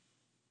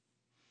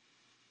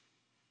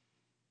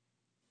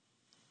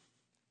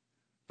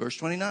 Verse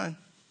 29.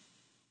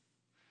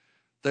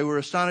 They were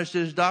astonished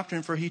at his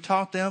doctrine, for he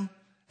taught them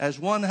as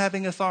one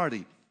having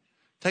authority.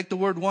 Take the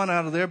word one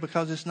out of there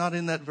because it's not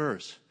in that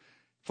verse.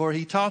 For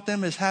he taught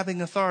them as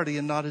having authority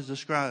and not as the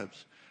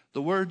scribes.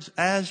 The words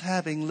as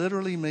having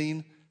literally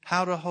mean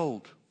how to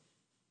hold.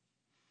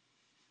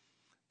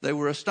 They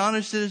were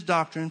astonished at his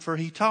doctrine, for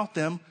he taught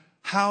them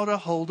how to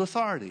hold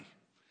authority.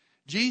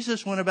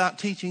 Jesus went about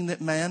teaching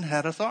that man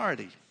had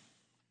authority.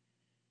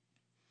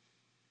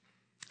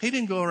 He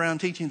didn't go around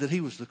teaching that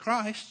he was the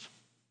Christ,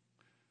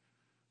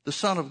 the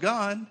Son of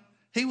God.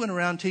 He went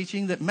around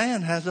teaching that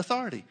man has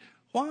authority.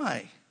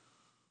 Why?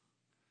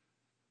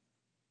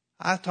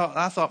 I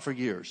thought for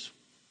years.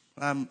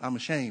 I'm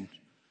ashamed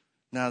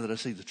now that I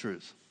see the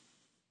truth.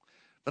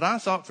 But I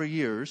thought for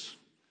years,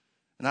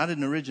 and I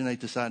didn't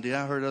originate this idea.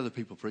 I heard other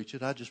people preach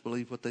it. I just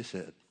believed what they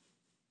said.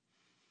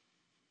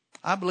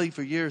 I believed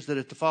for years that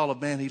at the fall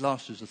of man, he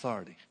lost his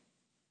authority.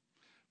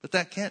 But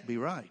that can't be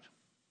right.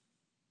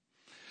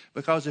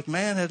 Because if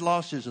man had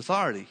lost his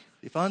authority,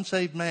 if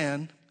unsaved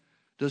man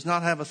does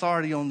not have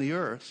authority on the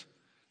earth,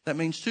 that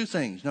means two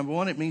things. Number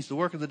one, it means the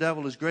work of the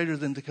devil is greater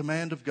than the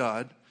command of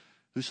God,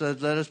 who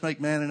said, let us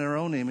make man in our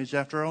own image,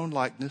 after our own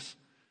likeness,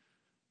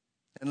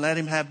 and let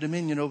him have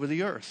dominion over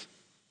the earth.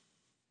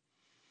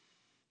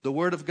 The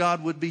word of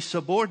God would be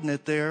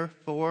subordinate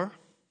therefore,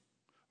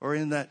 or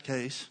in that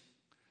case,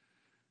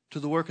 to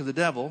the work of the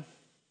devil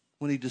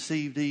when he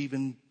deceived Eve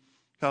and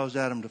caused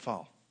Adam to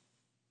fall.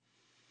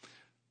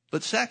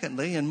 But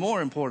secondly, and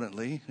more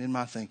importantly, in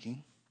my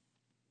thinking,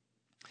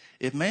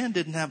 if man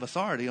didn't have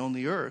authority on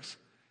the earth,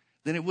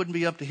 then it wouldn't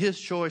be up to his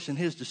choice and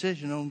his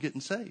decision on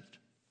getting saved.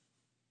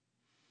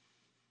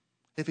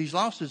 If he's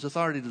lost his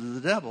authority to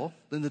the devil,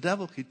 then the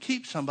devil could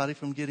keep somebody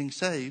from getting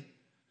saved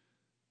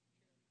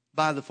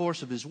by the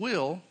force of his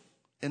will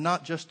and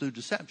not just through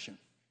deception.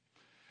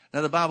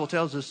 Now, the Bible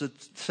tells us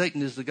that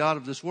Satan is the god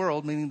of this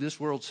world, meaning this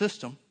world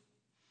system,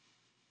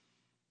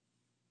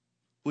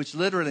 which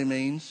literally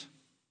means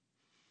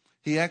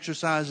he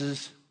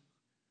exercises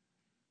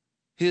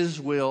his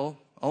will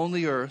on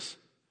the earth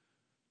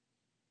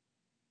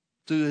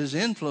through his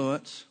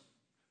influence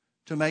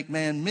to make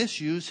man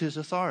misuse his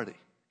authority,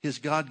 his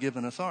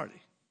God-given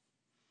authority.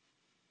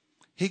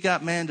 He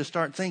got man to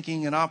start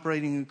thinking and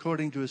operating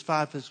according to his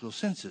five physical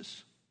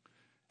senses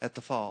at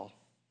the fall,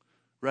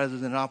 rather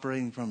than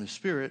operating from his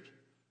spirit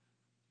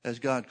as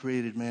God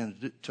created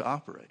man to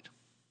operate.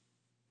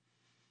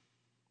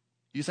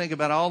 You think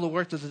about all the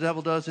work that the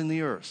devil does in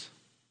the earth.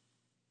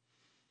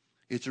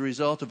 It's a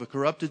result of a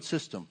corrupted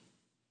system.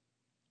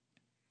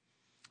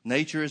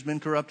 Nature has been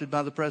corrupted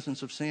by the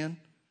presence of sin.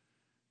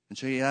 And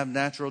so you have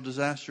natural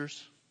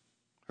disasters,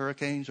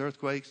 hurricanes,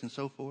 earthquakes, and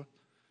so forth.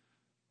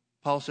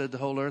 Paul said the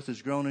whole earth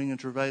is groaning and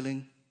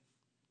travailing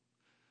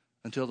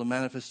until the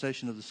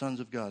manifestation of the sons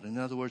of God. In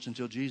other words,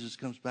 until Jesus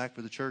comes back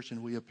for the church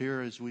and we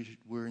appear as we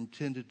were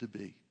intended to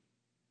be.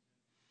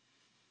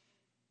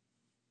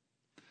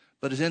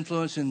 But his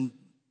influence in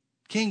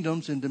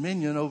kingdoms and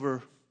dominion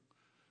over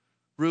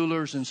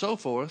rulers and so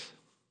forth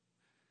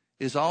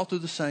is all through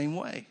the same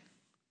way.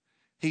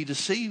 He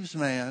deceives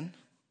man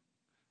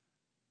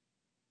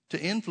to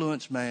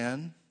influence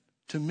man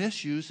to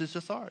misuse his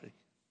authority.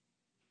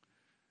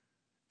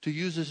 To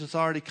use his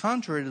authority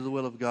contrary to the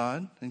will of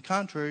God and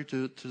contrary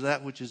to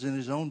that which is in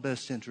his own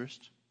best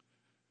interest,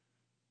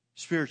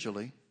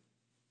 spiritually,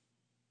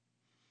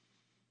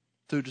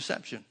 through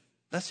deception.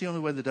 That's the only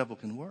way the devil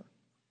can work.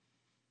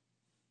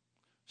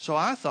 So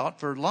I thought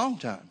for a long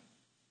time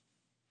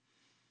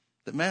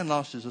that man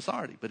lost his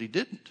authority, but he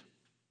didn't.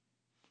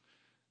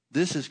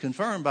 This is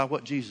confirmed by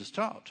what Jesus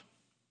taught.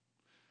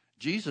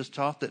 Jesus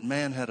taught that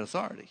man had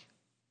authority.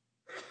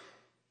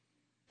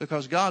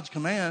 Because God's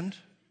command,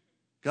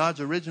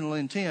 God's original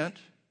intent,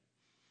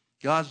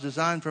 God's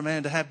design for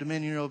man to have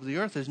dominion over the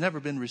earth has never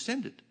been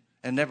rescinded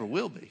and never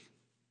will be.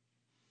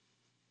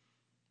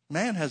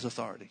 Man has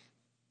authority.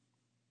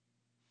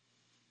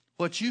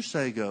 What you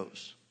say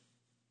goes.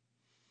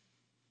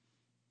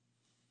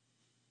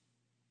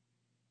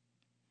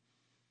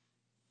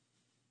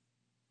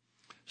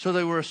 So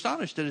they were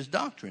astonished at his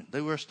doctrine. They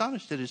were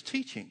astonished at his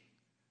teaching.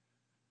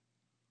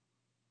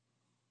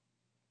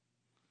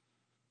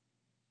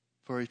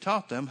 For he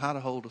taught them how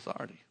to hold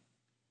authority.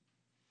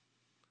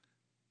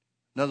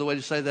 Another way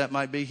to say that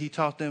might be he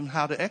taught them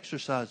how to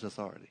exercise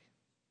authority.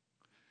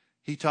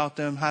 He taught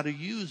them how to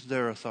use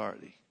their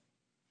authority.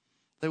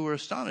 They were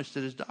astonished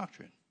at his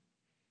doctrine.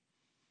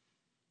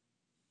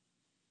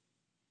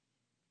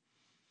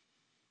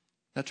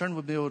 Now turn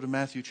with me over to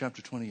Matthew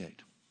chapter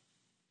 28.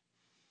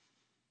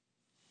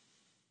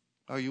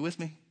 Are you with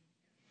me?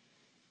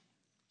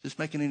 Is this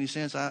making any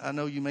sense? I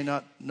know you may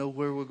not know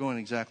where we're going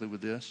exactly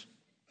with this.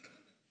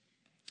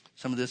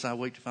 Some of this I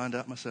wait to find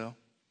out myself.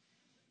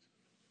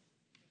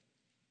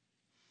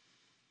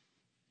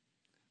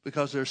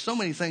 Because there's so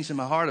many things in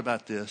my heart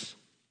about this.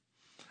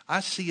 I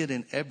see it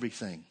in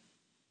everything.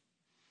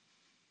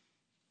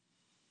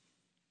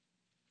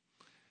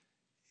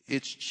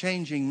 It's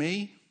changing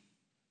me,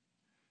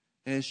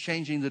 and it's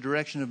changing the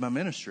direction of my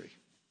ministry.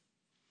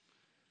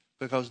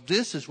 Because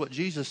this is what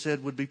Jesus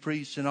said would be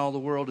preached in all the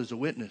world as a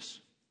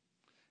witness.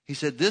 He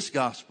said this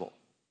gospel,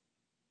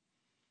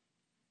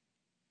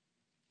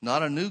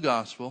 not a new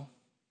gospel.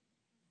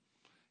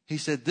 He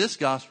said, this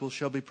gospel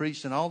shall be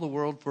preached in all the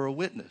world for a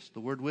witness.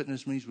 The word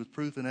witness means with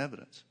proof and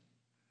evidence.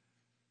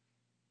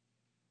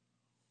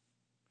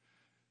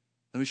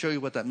 Let me show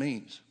you what that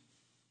means.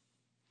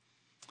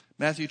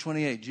 Matthew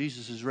 28,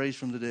 Jesus is raised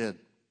from the dead.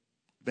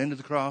 Been to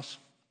the cross.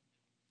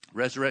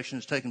 Resurrection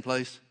has taken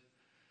place.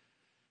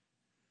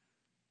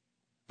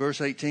 Verse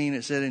 18,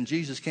 it said, and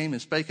Jesus came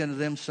and spake unto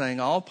them, saying,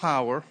 all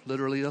power,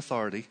 literally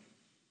authority,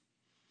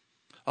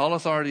 all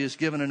authority is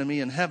given unto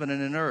me in heaven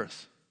and in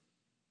earth.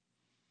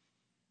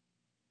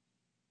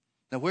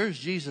 Now, where's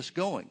Jesus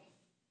going?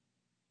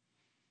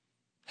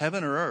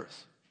 Heaven or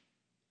earth?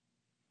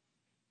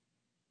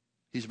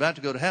 He's about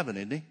to go to heaven,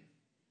 isn't he?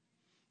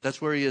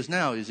 That's where he is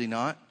now, is he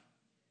not?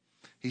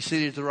 He's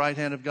seated at the right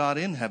hand of God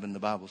in heaven, the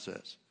Bible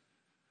says.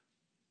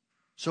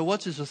 So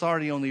what's his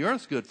authority on the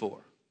earth good for?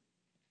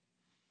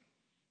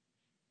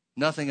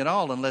 Nothing at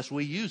all unless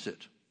we use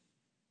it.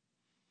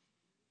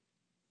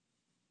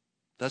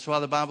 That's why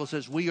the Bible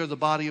says we are the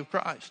body of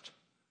Christ.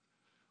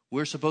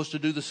 We're supposed to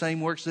do the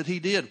same works that he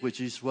did, which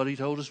is what he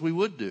told us we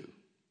would do,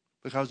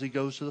 because he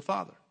goes to the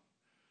Father.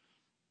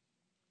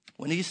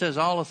 When he says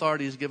all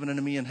authority is given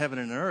unto me in heaven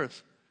and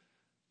earth,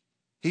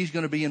 he's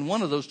going to be in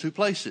one of those two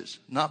places,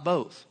 not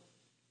both.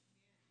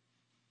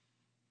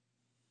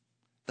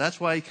 That's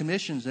why he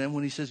commissions them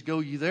when he says, go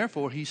ye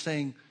therefore. He's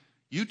saying,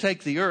 you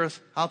take the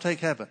earth, I'll take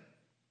heaven.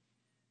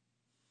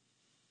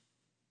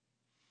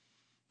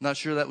 Not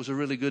sure that was a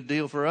really good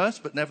deal for us,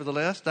 but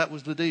nevertheless, that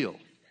was the deal.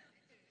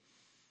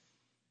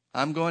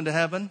 I'm going to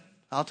heaven.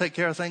 I'll take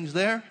care of things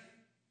there.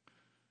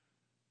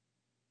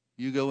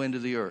 You go into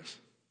the earth.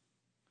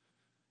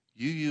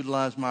 You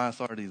utilize my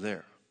authority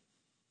there.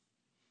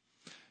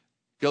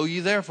 Go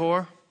ye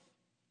therefore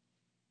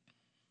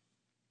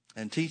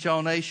and teach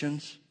all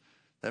nations.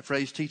 That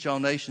phrase, teach all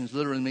nations,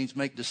 literally means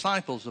make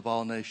disciples of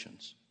all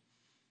nations.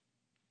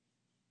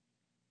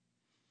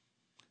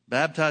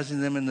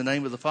 Baptizing them in the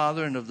name of the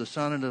Father and of the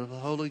Son and of the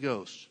Holy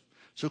Ghost.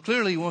 So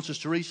clearly he wants us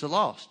to reach the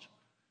lost.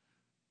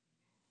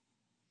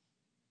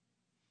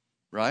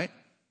 Right?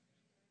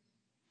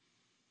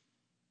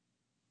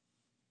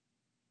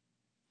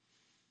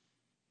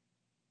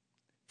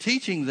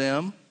 Teaching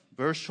them,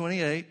 verse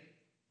 20.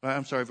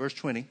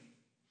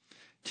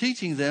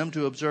 Teaching them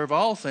to observe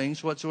all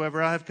things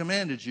whatsoever I have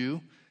commanded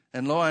you.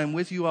 And lo, I am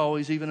with you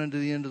always, even unto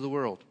the end of the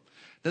world.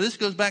 Now this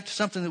goes back to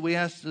something that we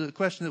asked, the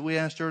question that we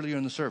asked earlier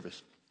in the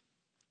service.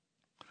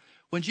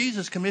 When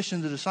Jesus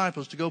commissioned the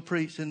disciples to go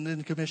preach and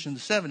then commissioned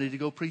the 70 to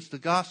go preach the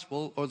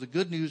gospel or the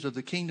good news of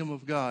the kingdom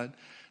of God,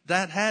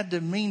 that had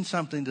to mean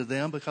something to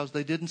them because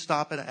they didn't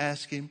stop and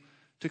ask him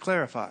to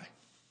clarify.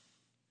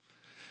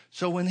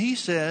 So when he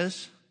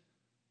says,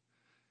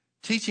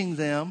 teaching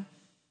them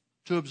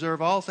to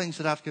observe all things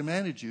that I've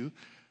commanded you,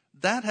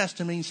 that has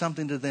to mean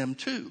something to them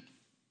too.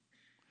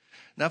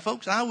 Now,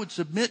 folks, I would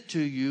submit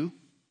to you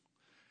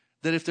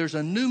that if there's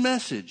a new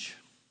message,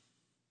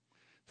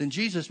 then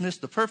Jesus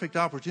missed the perfect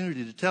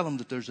opportunity to tell them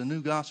that there's a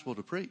new gospel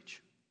to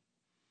preach.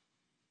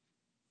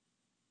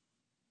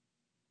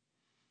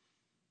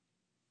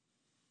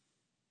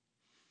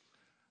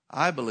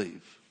 I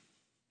believe.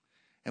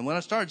 And when I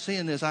started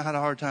seeing this, I had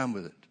a hard time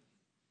with it.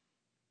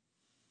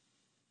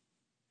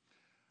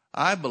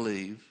 I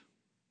believe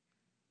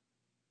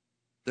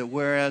that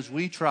whereas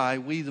we,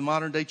 the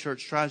modern day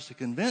church, tries to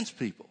convince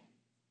people,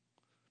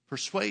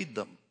 persuade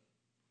them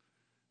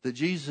that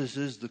Jesus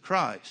is the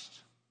Christ,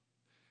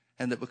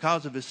 and that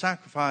because of his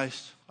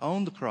sacrifice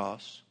on the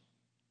cross,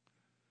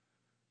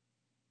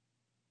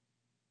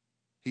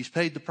 he's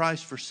paid the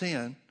price for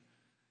sin,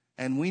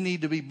 and we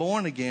need to be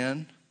born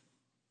again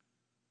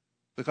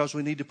because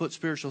we need to put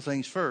spiritual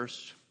things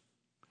first.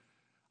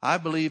 I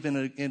believe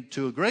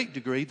to a great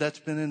degree that's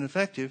been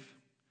ineffective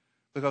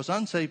because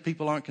unsaved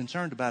people aren't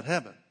concerned about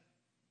heaven.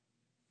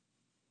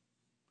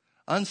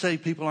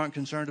 Unsaved people aren't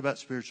concerned about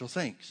spiritual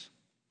things.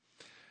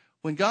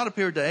 When God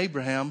appeared to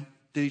Abraham,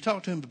 did he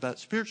talk to him about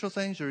spiritual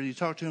things or did he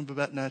talk to him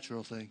about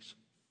natural things?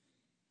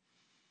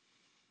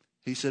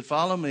 He said,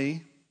 follow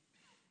me,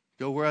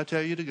 go where I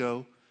tell you to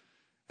go,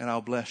 and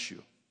I'll bless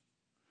you.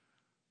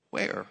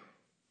 Where?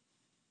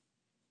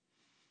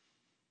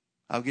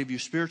 I'll give you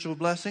spiritual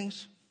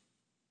blessings.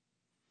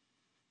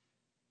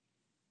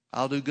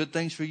 I'll do good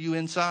things for you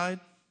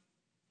inside.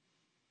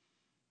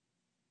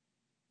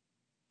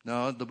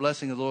 No, the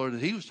blessing of the Lord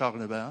that he was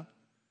talking about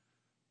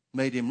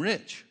made him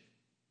rich.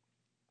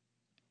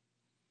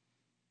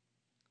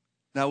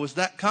 Now, was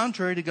that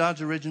contrary to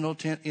God's original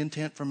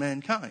intent for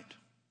mankind?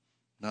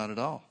 Not at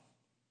all.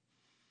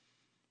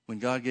 When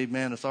God gave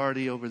man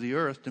authority over the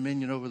earth,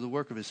 dominion over the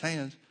work of his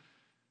hands,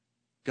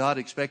 God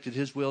expected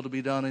his will to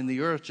be done in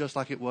the earth just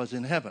like it was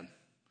in heaven.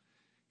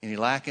 Any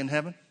lack in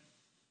heaven?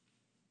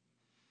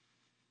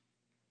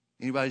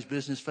 Anybody's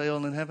business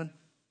fail in heaven?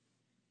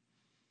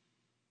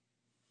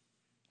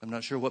 I'm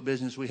not sure what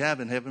business we have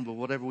in heaven, but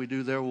whatever we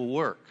do there will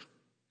work.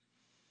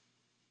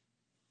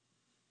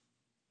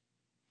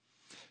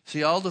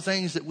 See, all the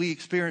things that we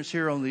experience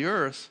here on the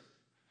earth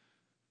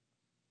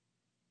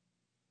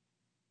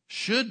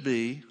should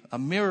be a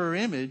mirror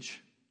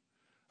image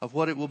of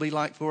what it will be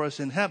like for us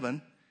in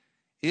heaven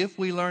if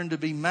we learn to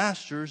be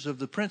masters of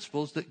the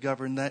principles that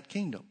govern that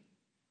kingdom.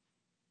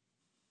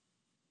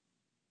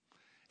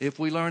 If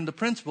we learn the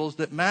principles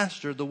that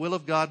master the will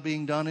of God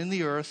being done in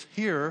the earth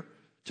here,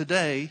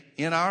 today,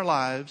 in our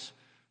lives,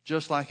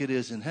 just like it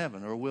is in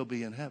heaven or will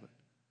be in heaven.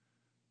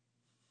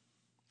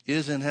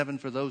 Is in heaven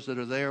for those that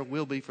are there,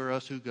 will be for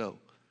us who go.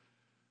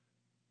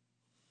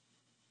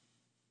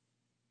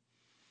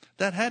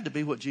 That had to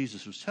be what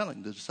Jesus was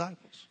telling the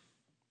disciples.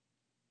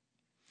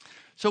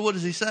 So what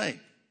does he say?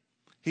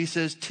 He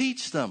says,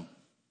 teach them.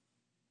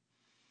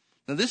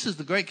 Now this is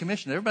the Great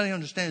Commission. Everybody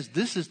understands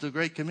this is the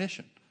Great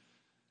Commission.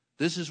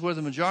 This is where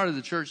the majority of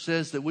the church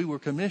says that we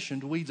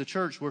the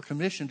church, were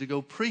commissioned to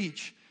go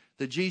preach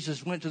that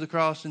Jesus went to the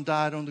cross and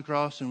died on the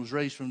cross and was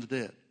raised from the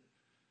dead.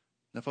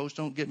 Now, folks,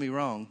 don't get me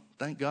wrong.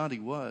 Thank God he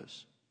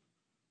was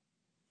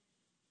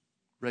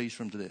raised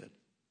from the dead.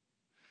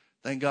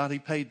 Thank God he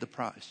paid the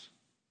price.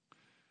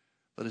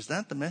 But is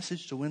that the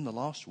message to win the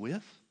lost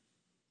with?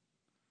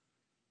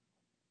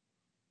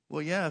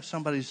 Well, yeah, if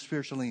somebody's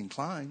spiritually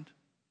inclined.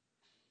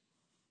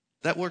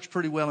 That works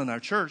pretty well in our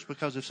church,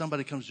 because if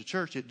somebody comes to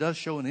church, it does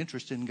show an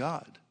interest in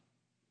God.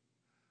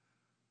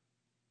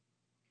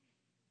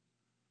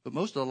 But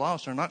most of the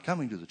lost are not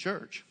coming to the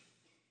church.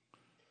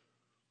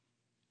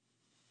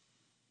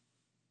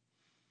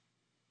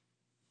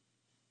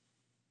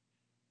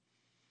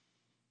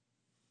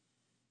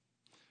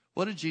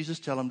 What did Jesus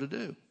tell them to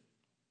do?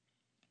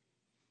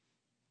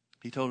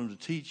 He told them to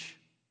teach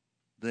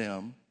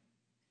them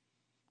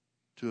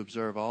to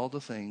observe all the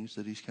things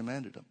that he's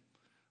commanded them.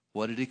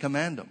 What did he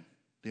command them?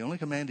 The only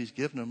command he's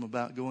given them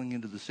about going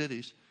into the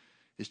cities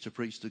is to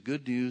preach the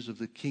good news of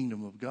the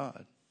kingdom of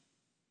God.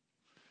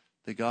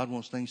 That God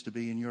wants things to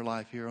be in your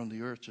life here on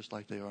the earth just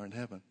like they are in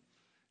heaven.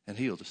 And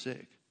heal the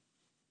sick.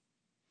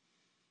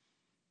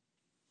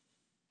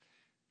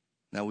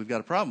 Now we've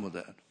got a problem with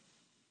that.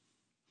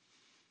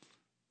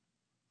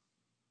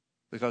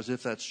 Because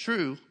if that's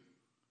true,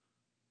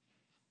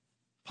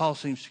 Paul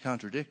seems to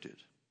contradict it.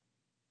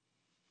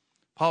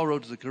 Paul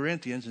wrote to the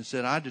Corinthians and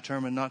said, I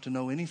determined not to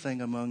know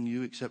anything among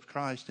you except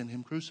Christ and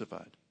him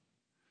crucified.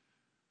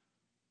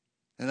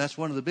 And that's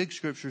one of the big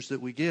scriptures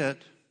that we get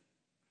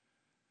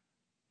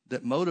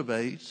that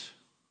motivates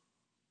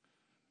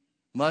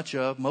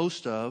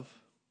most of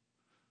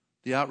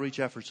the outreach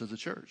efforts of the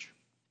church.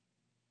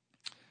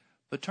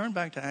 But turn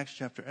back to Acts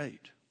chapter 8.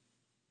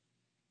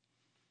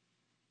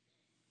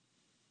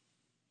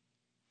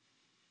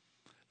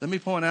 Let me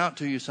point out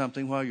to you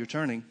something while you're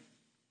turning.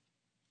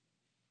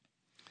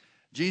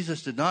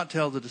 Jesus did not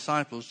tell the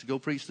disciples to go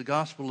preach the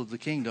gospel of the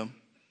kingdom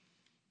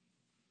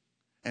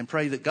and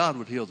pray that God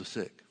would heal the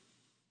sick.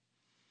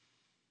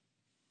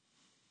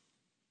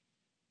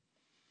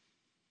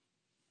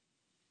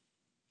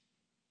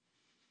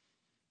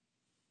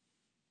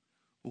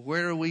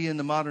 Where are we in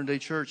the modern day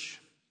church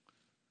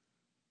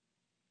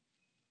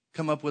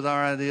come up with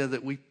our idea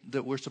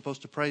that we're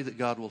supposed to pray that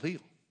God will heal?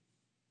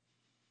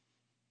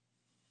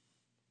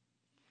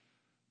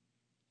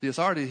 The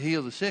authority to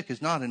heal the sick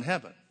is not in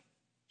heaven.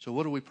 So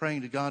what are we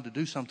praying to God to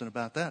do something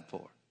about that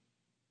for?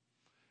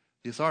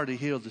 The authority to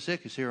heal the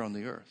sick is here on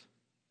the earth.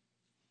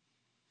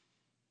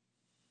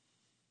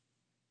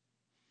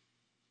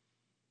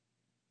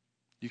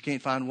 You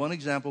can't find one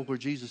example where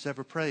Jesus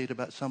ever prayed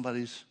about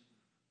somebody's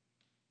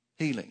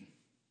healing.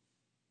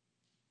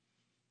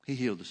 He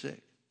healed the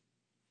sick.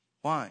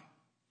 Why?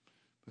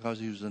 Because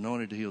he was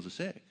anointed to heal the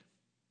sick.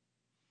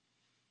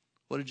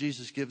 What did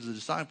Jesus give the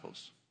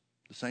disciples?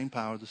 The same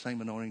power, the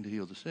same anointing to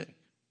heal the sick.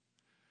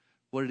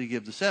 What did he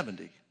give the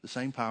 70? The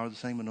same power, the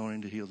same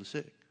anointing to heal the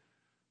sick.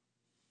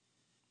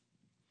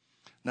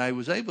 Now he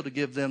was able to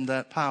give them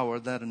that power,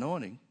 that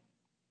anointing,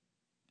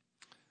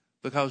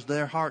 because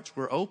their hearts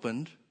were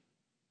opened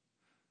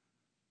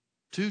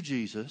to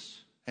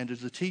Jesus and to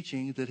the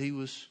teaching that he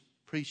was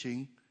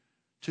preaching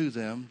to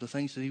them, the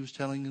things that he was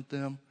telling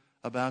them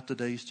about the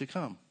days to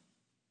come.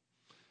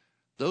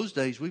 Those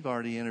days we've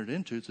already entered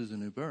into through the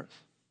new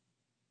birth.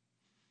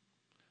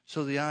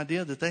 So the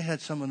idea that they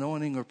had some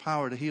anointing or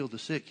power to heal the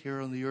sick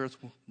here on the earth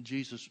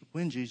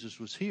when Jesus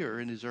was here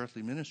in his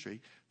earthly ministry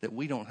that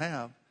we don't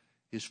have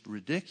is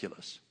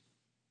ridiculous.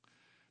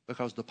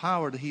 Because the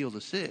power to heal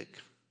the sick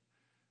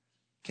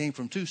came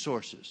from two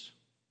sources.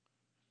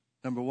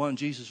 Number one,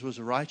 Jesus was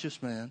a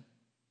righteous man.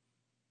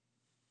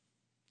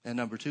 And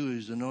number two, he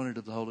was anointed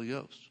of the Holy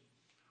Ghost.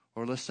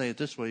 Or let's say it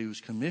this way, he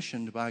was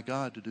commissioned by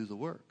God to do the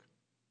work.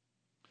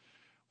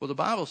 Well, the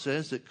Bible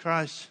says that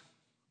Christ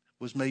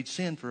was made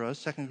sin for us.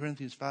 2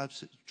 Corinthians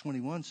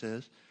 5:21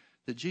 says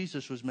that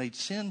Jesus was made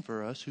sin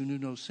for us who knew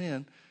no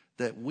sin,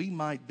 that we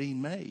might be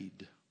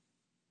made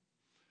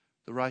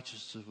the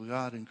righteousness of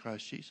God in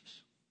Christ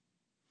Jesus.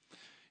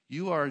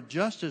 You are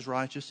just as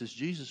righteous as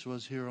Jesus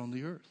was here on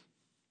the earth.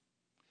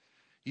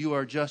 You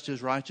are just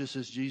as righteous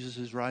as Jesus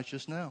is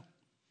righteous now.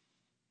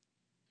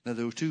 Now,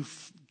 there were two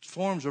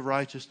forms of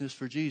righteousness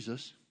for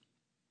Jesus.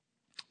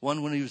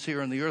 One when he was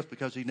here on the earth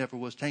because he never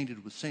was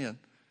tainted with sin.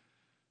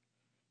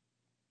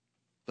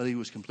 But he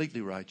was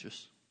completely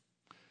righteous.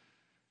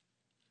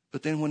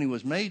 But then when he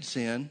was made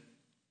sin,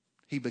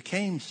 he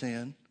became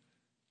sin,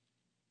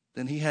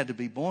 then he had to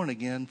be born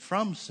again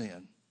from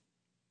sin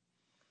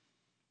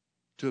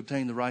to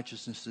obtain the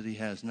righteousness that he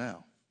has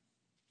now.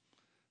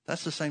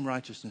 That's the same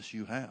righteousness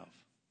you have.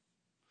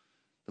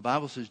 The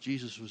Bible says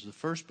Jesus was the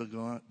first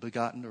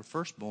begotten or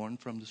firstborn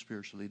from the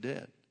spiritually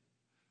dead.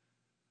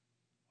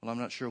 Well, I'm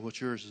not sure what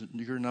your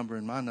number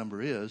and my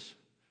number is,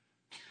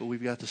 but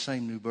we've got the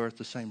same new birth,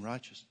 the same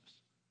righteousness.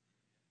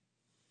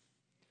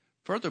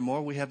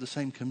 Furthermore, we have the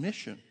same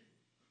commission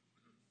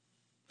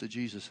that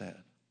Jesus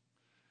had.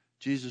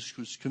 Jesus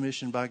was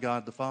commissioned by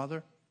God the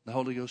Father. The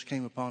Holy Ghost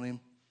came upon him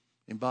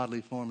in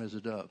bodily form as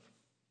a dove.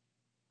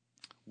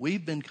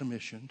 We've been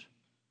commissioned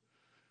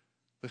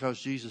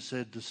because Jesus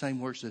said the same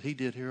works that he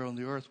did here on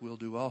the earth we'll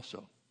do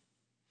also.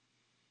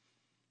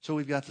 So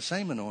we've got the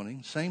same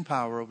anointing, same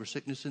power over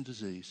sickness and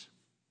disease,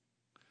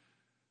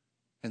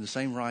 and the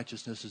same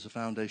righteousness as a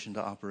foundation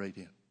to operate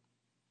in.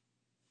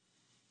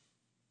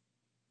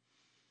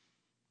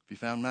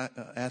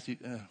 Have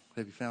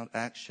you found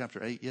Acts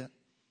chapter 8 yet?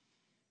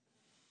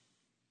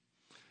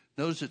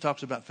 Notice it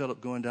talks about Philip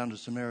going down to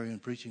Samaria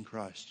and preaching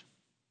Christ.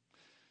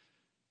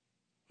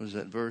 What is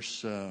that,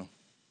 verse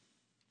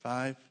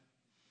 5?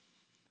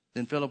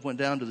 Then Philip went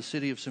down to the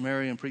city of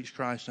Samaria and preached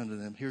Christ unto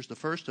them. Here's the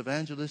first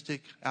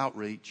evangelistic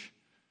outreach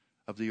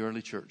of the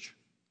early church.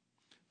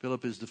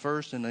 Philip is the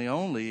first and the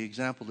only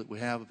example that we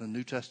have of a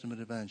New Testament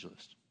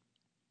evangelist.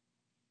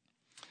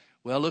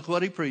 Well, look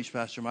what he preached,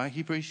 Pastor Mike.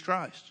 He preached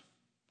Christ.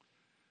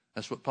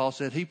 That's what Paul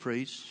said he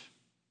preached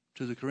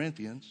to the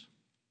Corinthians.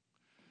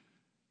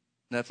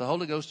 Now, if the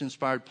Holy Ghost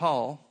inspired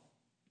Paul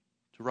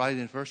to write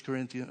in 1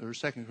 Corinthians or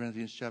 2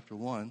 Corinthians chapter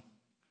 1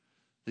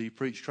 that he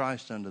preached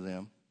Christ unto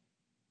them,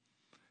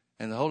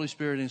 and the Holy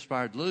Spirit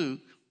inspired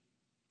Luke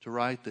to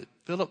write that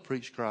Philip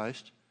preached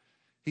Christ,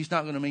 he's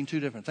not going to mean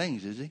two different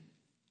things, is he?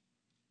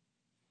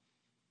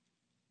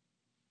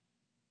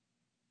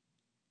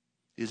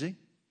 Is he?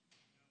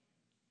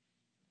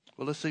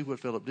 Well, let's see what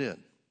Philip did.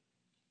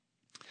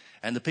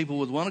 And the people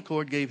with one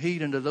accord gave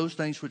heed unto those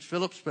things which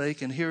Philip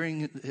spake,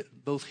 and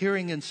both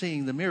hearing and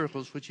seeing the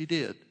miracles which he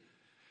did.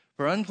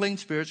 For unclean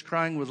spirits,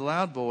 crying with a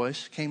loud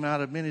voice, came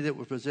out of many that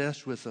were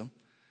possessed with them,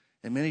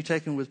 and many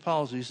taken with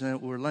palsies and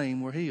that were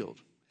lame were healed.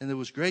 And there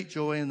was great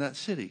joy in that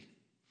city.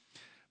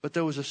 But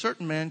there was a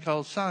certain man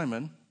called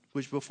Simon,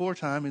 which before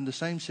time in the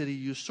same city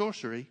used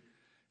sorcery,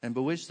 and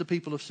bewitched the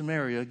people of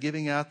Samaria,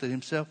 giving out that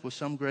himself was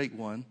some great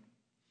one,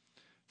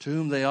 to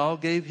whom they all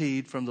gave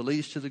heed, from the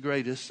least to the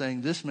greatest,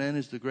 saying, This man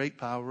is the great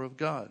power of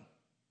God.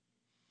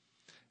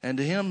 And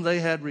to him they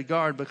had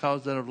regard,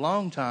 because that of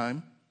long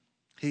time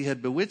he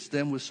had bewitched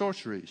them with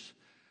sorceries.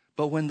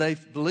 But when they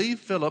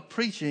believed Philip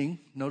preaching,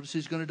 notice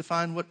he's going to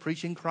define what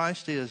preaching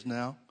Christ is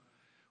now.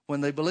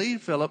 When they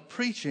believed Philip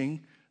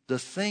preaching the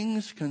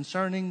things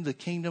concerning the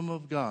kingdom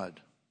of God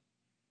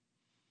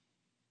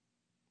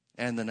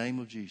and the name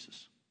of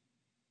Jesus,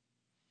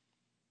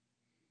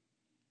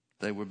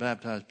 they were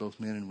baptized, both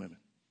men and women.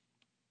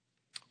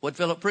 What did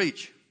Philip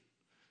preach?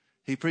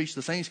 He preached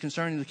the things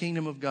concerning the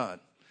kingdom of God.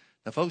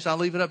 Now, folks, I'll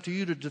leave it up to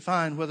you to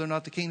define whether or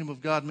not the kingdom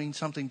of God means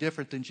something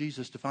different than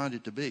Jesus defined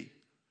it to be.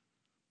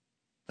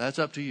 That's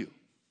up to you.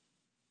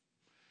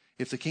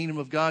 If the kingdom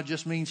of God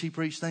just means he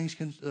preached things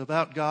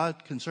about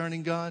God,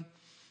 concerning God,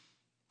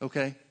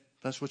 okay,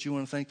 that's what you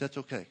want to think, that's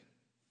okay.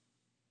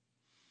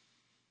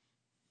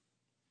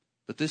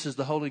 But this is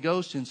the Holy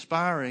Ghost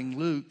inspiring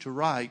Luke to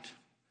write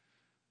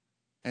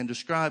and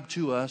describe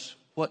to us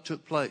what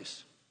took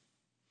place.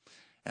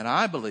 And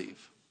I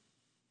believe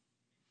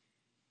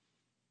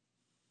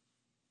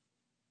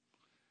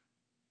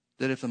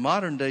that if the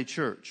modern day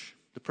church,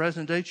 the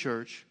present day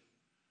church,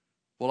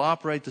 will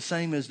operate the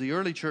same as the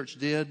early church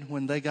did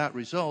when they got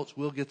results,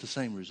 we'll get the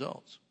same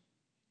results.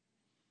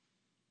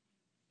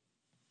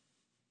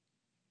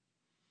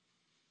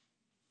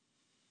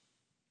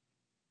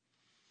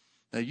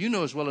 Now, you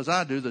know as well as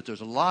I do that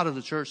there's a lot of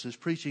the church that's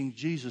preaching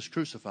Jesus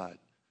crucified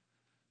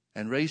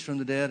and raised from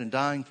the dead and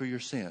dying for your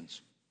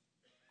sins,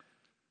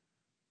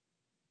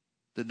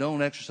 that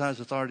don't exercise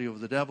authority over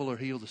the devil or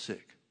heal the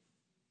sick.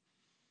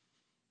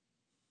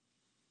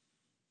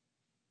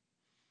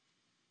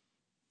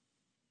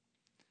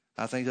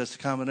 I think that's a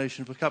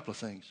combination of a couple of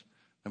things.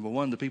 Number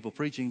one, the people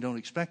preaching don't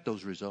expect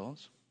those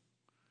results.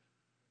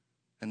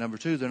 And number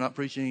two, they're not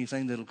preaching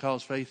anything that will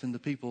cause faith in the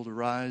people to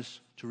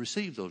rise to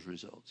receive those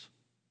results.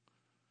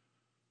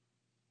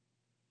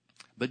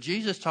 But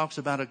Jesus talks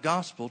about a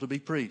gospel to be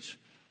preached.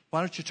 Why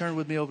don't you turn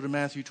with me over to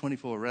Matthew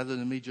 24? Rather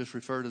than me just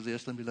refer to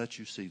this, let me let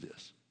you see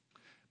this.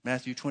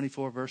 Matthew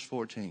 24, verse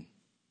 14.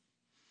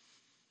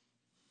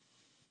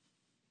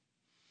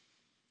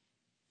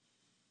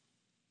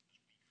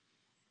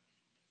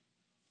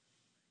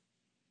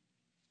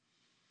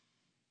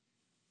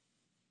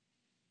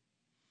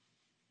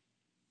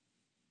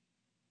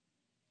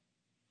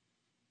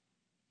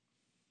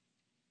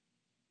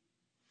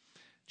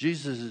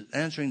 Jesus is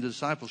answering the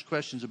disciples'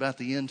 questions about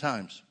the end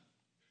times.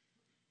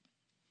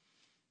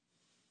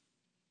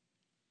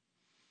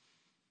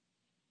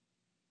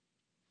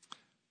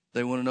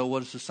 They want to know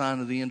what is the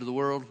sign of the end of the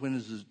world, when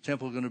is the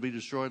temple going to be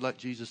destroyed like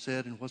Jesus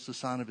said, and what's the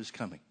sign of his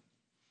coming.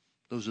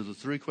 Those are the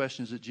three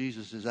questions that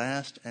Jesus is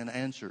asked and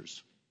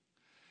answers.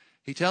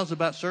 He tells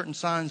about certain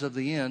signs of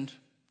the end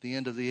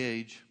of the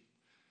age.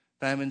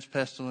 Famines,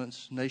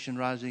 pestilence, nation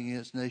rising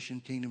against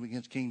nation, kingdom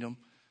against kingdom.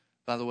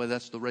 By the way,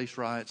 that's the race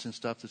riots and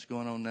stuff that's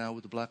going on now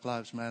with the Black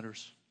Lives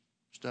Matters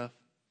stuff.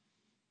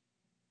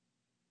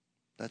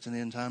 That's an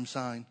end time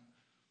sign.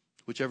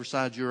 Whichever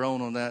side you're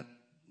on that,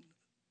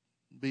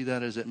 be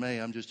that as it may,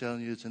 I'm just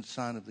telling you it's a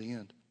sign of the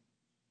end.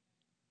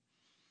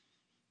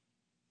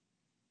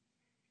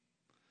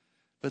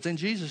 But then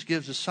Jesus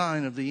gives a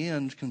sign of the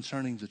end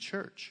concerning the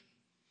church.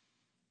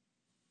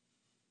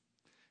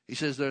 He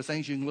says there are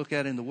things you can look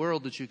at in the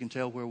world that you can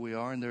tell where we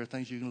are, and there are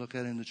things you can look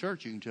at in the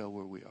church you can tell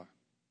where we are.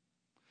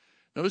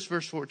 Notice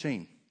verse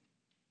 14.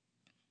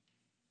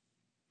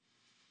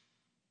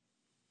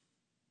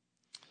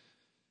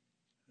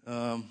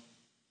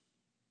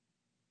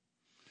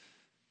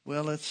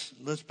 Well, let's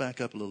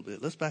back up a little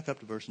bit. Let's back up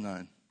to verse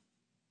 9.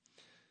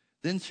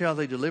 Then shall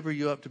they deliver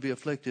you up to be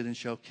afflicted, and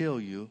shall kill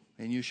you,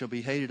 and you shall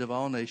be hated of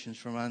all nations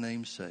for my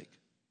name's sake.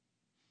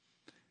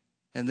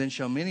 And then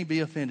shall many be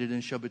offended,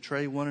 and shall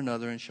betray one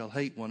another, and shall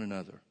hate one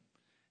another.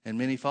 And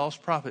many false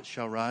prophets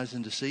shall rise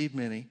and deceive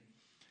many.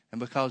 And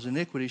because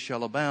iniquity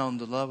shall abound,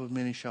 the love of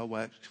many shall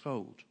wax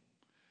cold.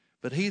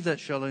 But he that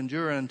shall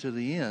endure unto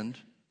the end,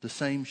 the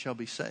same shall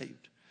be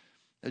saved.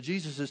 Now,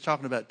 Jesus is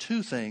talking about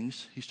two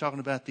things. He's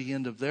talking about the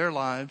end of their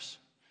lives,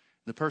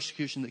 the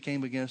persecution that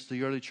came against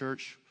the early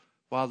church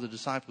while the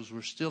disciples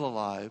were still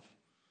alive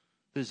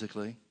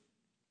physically.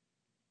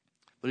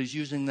 But he's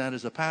using that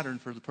as a pattern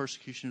for the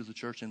persecution of the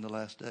church in the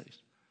last days.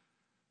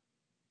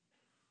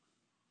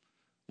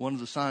 One of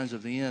the signs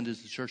of the end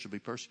is the church will be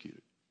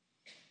persecuted.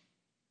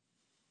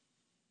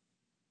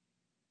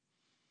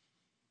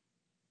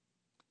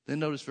 Then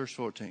notice verse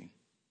 14.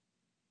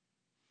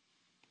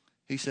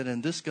 He said,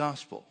 and this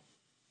gospel,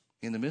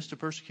 in the midst of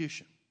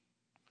persecution,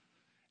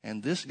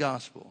 and this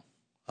gospel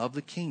of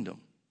the kingdom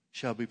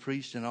shall be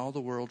preached in all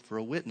the world for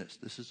a witness.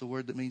 This is the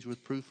word that means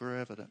with proof or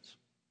evidence.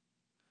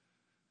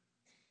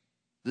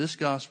 This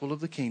gospel of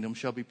the kingdom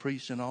shall be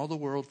preached in all the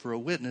world for a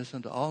witness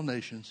unto all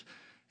nations,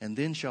 and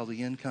then shall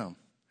the end come.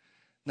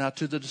 Now,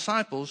 to the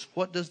disciples,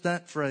 what does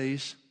that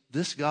phrase,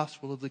 this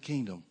gospel of the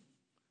kingdom,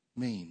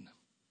 mean?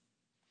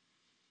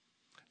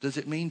 Does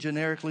it mean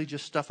generically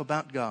just stuff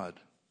about God?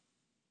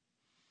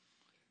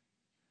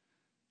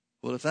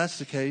 Well, if that's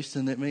the case,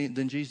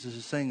 then Jesus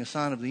is saying a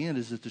sign of the end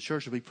is that the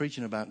church will be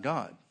preaching about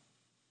God.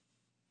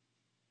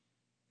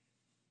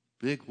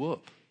 Big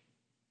whoop.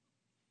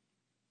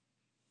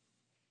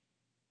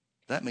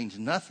 That means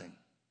nothing.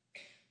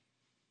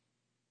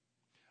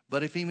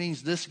 But if he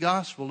means this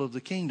gospel of the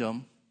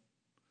kingdom,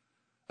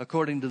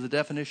 according to the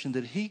definition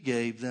that he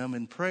gave them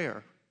in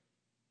prayer,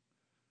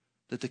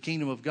 that the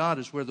kingdom of God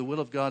is where the will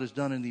of God is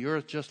done in the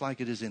earth just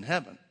like it is in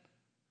heaven.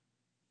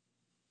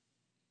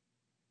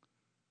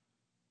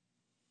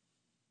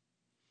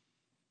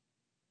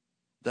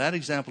 That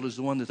example is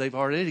the one that they've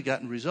already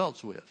gotten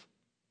results with.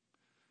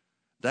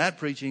 That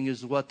preaching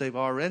is what they've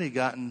already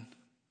gotten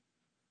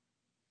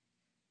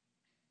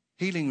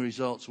healing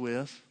results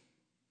with,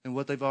 and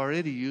what they've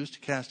already used to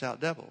cast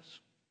out devils.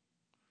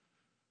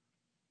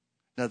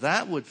 Now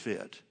that would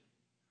fit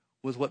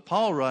with what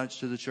Paul writes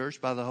to the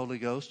church by the Holy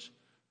Ghost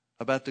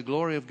about the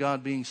glory of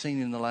God being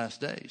seen in the last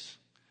days,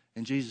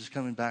 and Jesus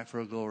coming back for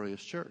a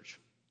glorious church.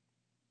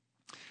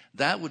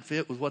 That would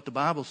fit with what the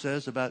Bible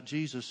says about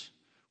Jesus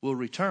will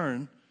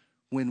return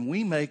when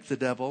we make the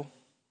devil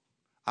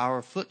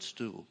our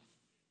footstool.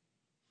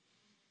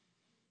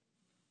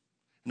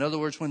 In other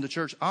words, when the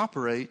church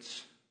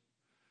operates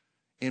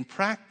in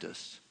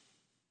practice,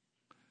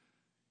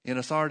 in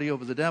authority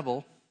over the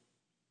devil,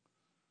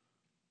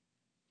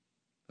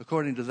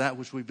 according to that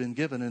which we've been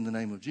given in the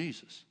name of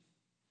Jesus.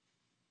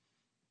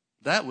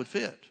 That would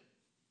fit.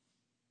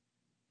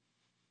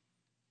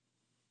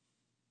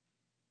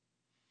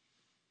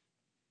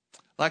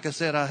 Like I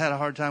said, I had a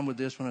hard time with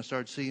this when I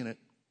started seeing it,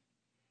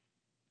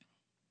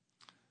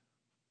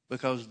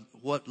 because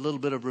what little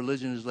bit of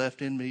religion is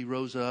left in me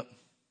rose up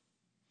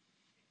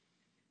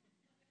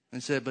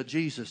and said, but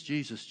Jesus,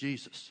 Jesus,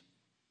 Jesus.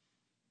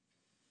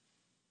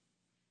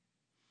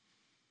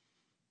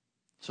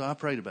 So I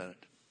prayed about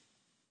it.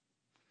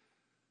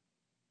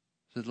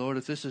 I said, Lord,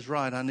 if this is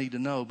right, I need to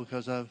know,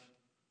 because I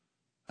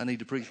need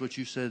to preach what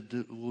you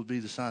said will be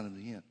the sign of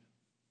the end.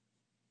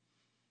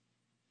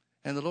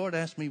 And the Lord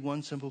asked me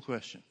one simple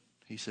question.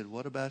 He said,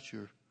 what about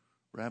your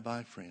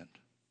rabbi friend?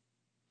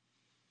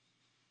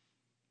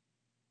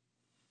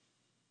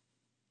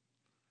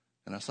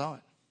 And I saw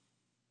it.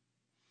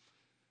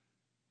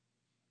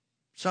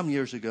 Some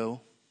years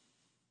ago,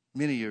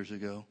 many years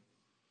ago,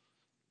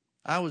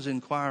 I was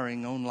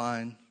inquiring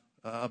online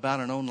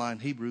about an online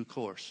Hebrew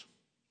course.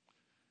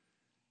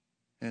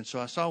 And so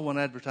I saw one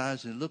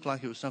advertised, and it looked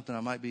like it was something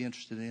I might be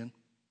interested in.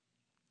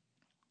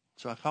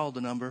 So I called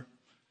the number,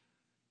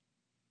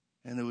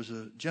 and there was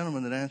a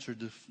gentleman that answered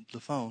the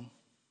phone,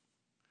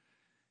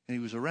 and he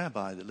was a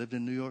rabbi that lived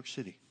in New York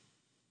City.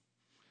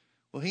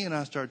 Well, he and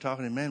I started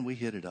talking, and man, we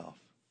hit it off.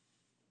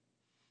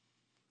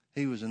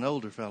 He was an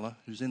older fella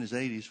who was in his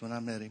 80s when I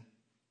met him.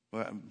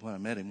 Well,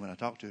 when I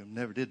talked to him,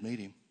 never did meet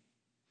him.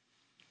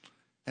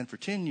 And for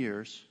 10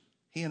 years,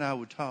 he and I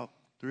would talk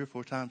 3 or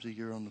 4 times a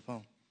year on the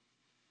phone.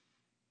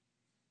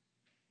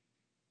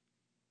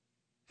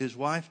 His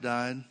wife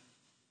died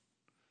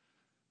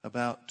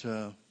about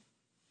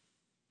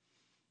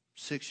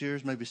 6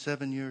 years, maybe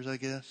 7 years, I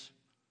guess,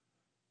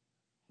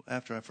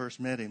 after I first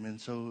met him. And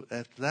so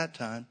after that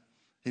time,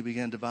 he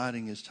began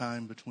dividing his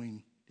time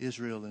between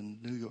Israel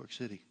and New York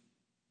City.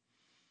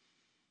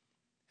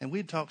 And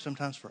we'd talk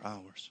sometimes for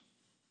hours.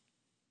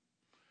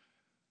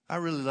 I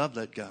really loved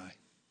that guy.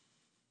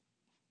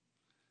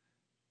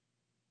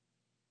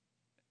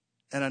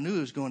 And I knew he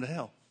was going to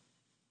hell.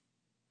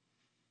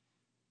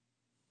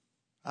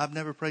 I've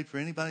never prayed for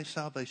anybody's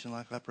salvation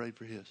like I prayed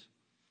for his.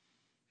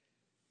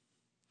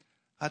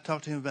 I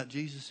talked to him about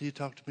Jesus. He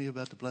talked to me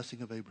about the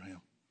blessing of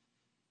Abraham.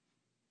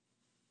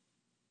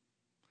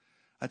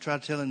 I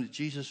tried to tell him that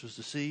Jesus was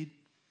the seed.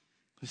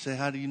 He said,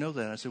 how do you know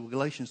that? I said, well,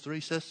 Galatians 3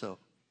 says so.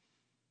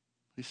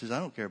 He says, I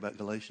don't care about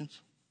Galatians.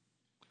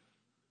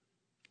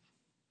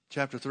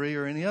 Chapter 3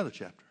 or any other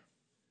chapter.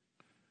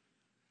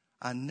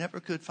 I never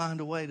could find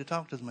a way to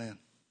talk to the man,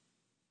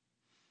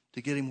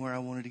 to get him where I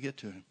wanted to get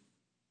to him.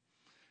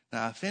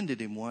 Now, I offended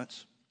him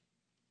once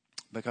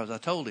because I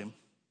told him,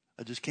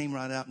 I just came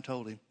right out and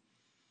told him.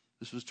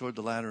 This was toward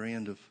the latter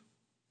end of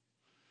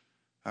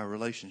our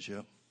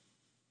relationship.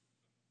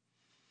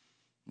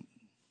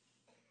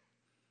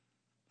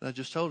 But I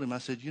just told him, I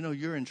said, you know,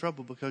 you're in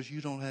trouble because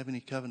you don't have any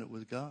covenant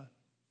with God.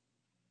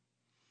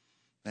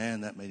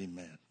 Man, that made him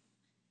mad.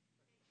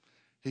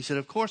 He said,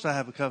 of course I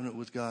have a covenant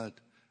with God.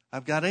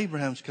 I've got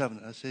Abraham's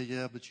covenant. I said,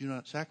 yeah, but you're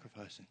not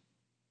sacrificing.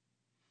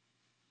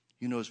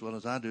 You know as well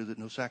as I do that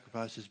no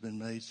sacrifice has been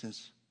made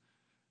since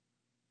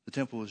the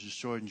temple was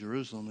destroyed in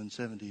Jerusalem in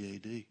 70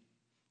 A.D.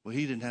 Well,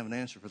 he didn't have an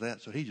answer for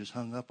that, so he just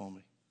hung up on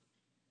me.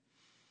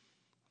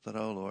 I thought,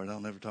 oh, Lord,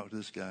 I'll never talk to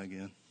this guy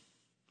again.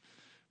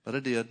 But I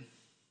did.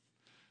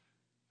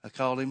 I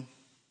called him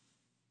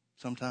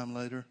sometime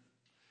later.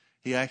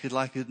 He acted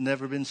like it had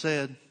never been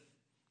said.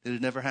 It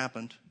had never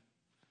happened.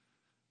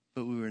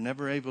 But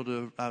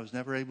I was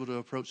never able to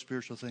approach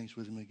spiritual things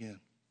with him again.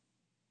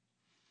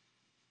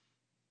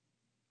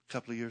 A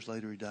couple of years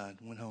later, he died,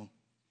 went home.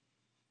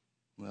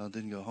 Well,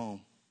 didn't go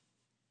home.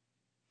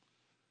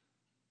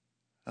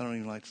 I don't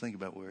even like to think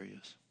about where he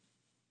is.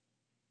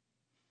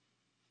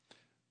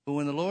 But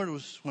when I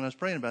was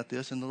praying about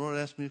this, and the Lord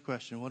asked me a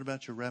question, what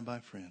about your rabbi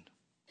friend?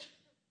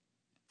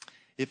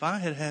 If I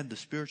had had the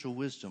spiritual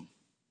wisdom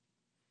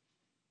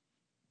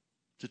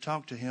to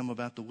talk to him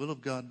about the will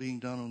of God being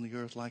done on the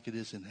earth like it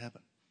is in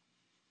heaven,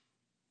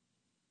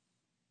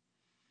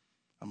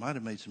 I might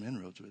have made some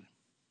inroads with him.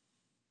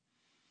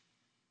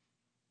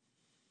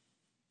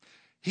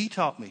 He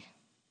taught me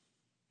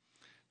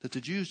that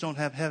the Jews don't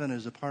have heaven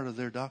as a part of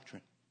their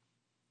doctrine.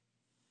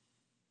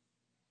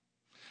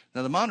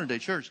 Now, the modern day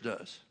church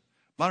does.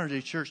 Modern day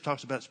church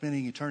talks about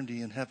spending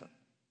eternity in heaven.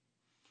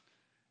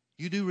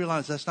 You do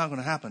realize that's not going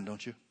to happen,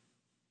 don't you?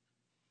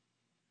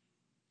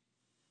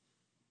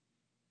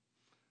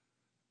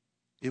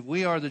 If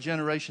we are the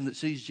generation that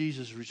sees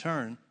Jesus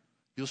return,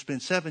 you'll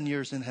spend 7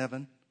 years in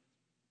heaven,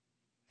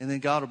 and then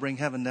God will bring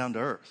heaven down to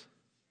earth.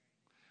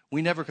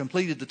 We never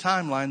completed the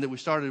timeline that we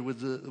started with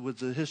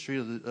the history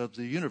of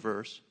the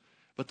universe.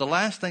 But the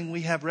last thing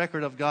we have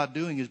record of God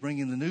doing is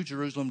bringing the New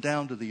Jerusalem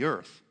down to the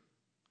earth.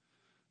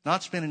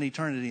 Not spending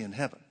eternity in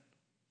heaven.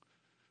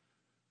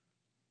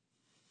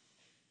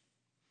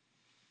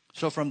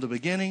 So from the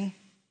beginning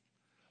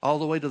all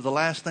the way to the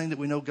last thing that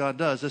we know God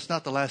does, it's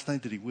not the last thing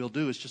that he will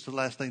do. It's just the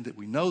last thing that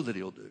we know that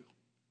he'll do.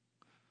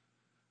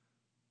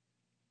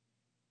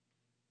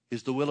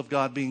 Is the will of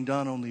God being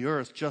done on the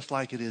earth just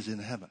like it is in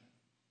heaven.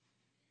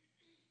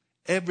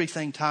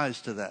 Everything ties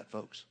to that,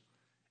 folks.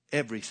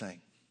 Everything.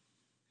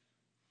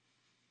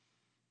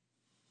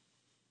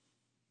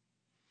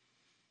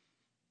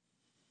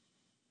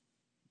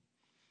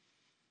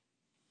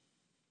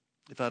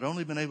 If I'd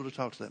only been able to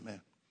talk to that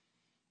man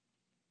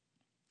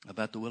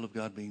about the will of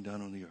God being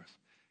done on the earth.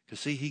 Because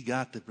see, he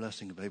got the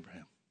blessing of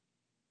Abraham.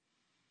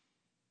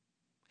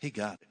 He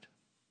got it.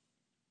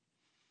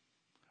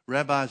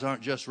 Rabbis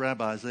aren't just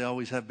rabbis. They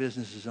always have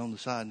businesses on the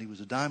side, and he was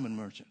a diamond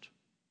merchant.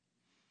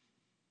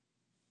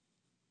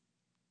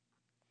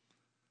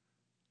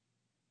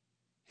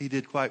 He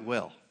did quite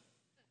well.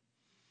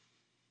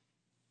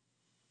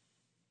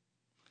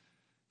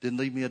 Didn't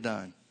leave me a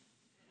dime.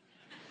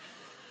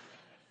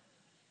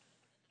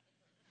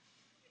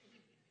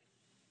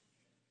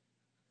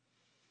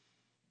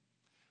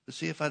 But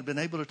see, if I'd been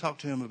able to talk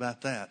to him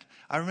about that.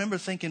 I remember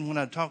thinking when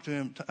I'd talked to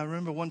him, I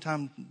remember one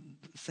time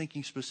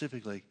thinking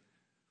specifically.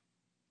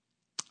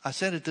 I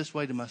said it this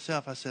way to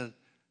myself. I said,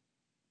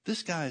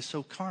 this guy is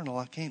so carnal,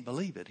 I can't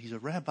believe it. He's a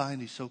rabbi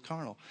and he's so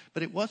carnal.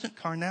 But it wasn't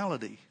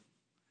carnality.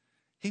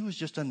 He was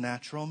just a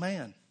natural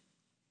man.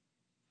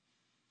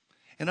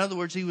 In other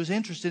words, he was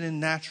interested in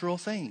natural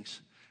things.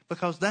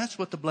 Because that's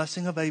what the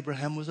blessing of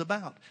Abraham was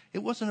about. It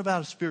wasn't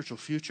about a spiritual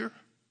future.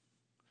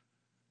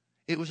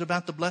 It was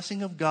about the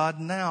blessing of God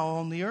now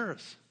on the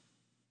earth.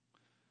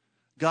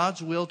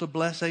 God's will to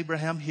bless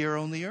Abraham here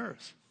on the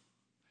earth.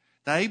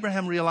 Now,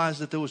 Abraham realized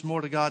that there was more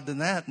to God than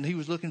that, and he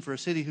was looking for a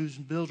city whose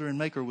builder and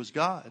maker was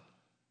God.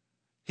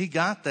 He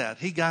got that.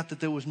 He got that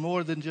there was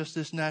more than just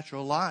this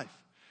natural life.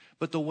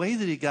 But the way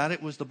that he got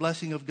it was the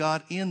blessing of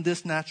God in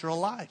this natural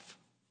life.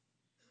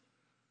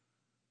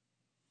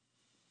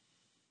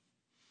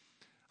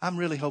 I'm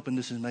really hoping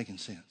this is making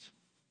sense.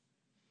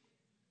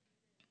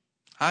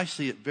 I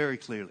see it very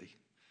clearly.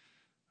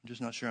 I'm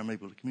just not sure I'm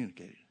able to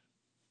communicate it.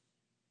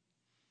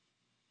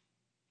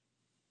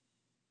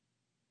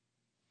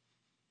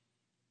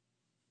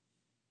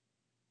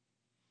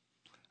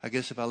 I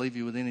guess if I leave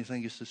you with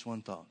anything, it's this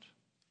one thought.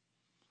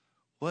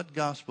 What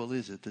gospel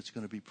is it that's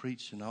going to be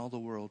preached in all the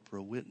world for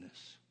a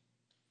witness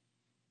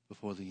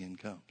before the end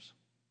comes?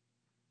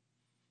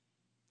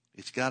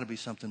 It's got to be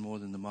something more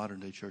than the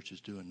modern day church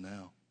is doing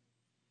now.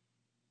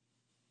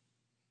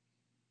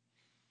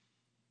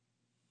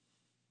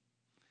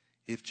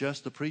 If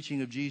just the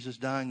preaching of Jesus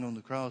dying on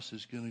the cross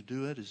is going to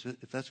do it,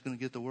 if that's going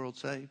to get the world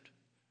saved,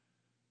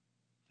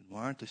 then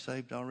why aren't they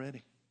saved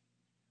already?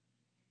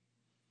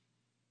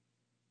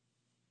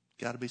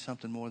 Got to be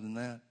something more than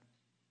that.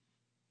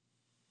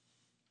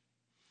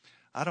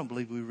 I don't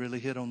believe we really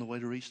hit on the way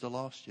to reach the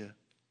lost yet.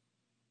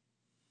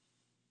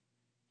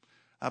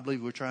 I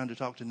believe we're trying to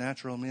talk to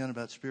natural men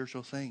about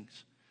spiritual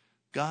things.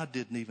 God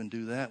didn't even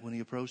do that when he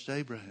approached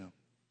Abraham.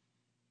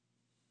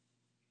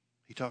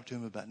 He talked to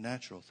him about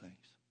natural things.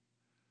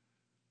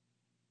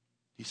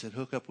 He said,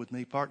 hook up with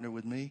me, partner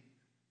with me,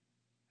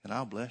 and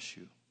I'll bless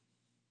you.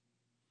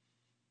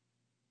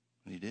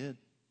 And he did.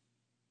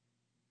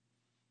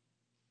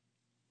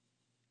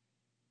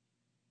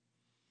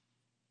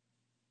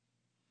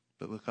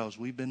 But because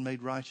we've been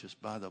made righteous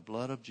by the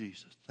blood of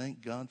Jesus,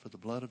 thank God for the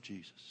blood of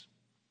Jesus.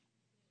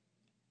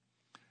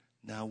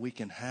 Now we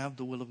can have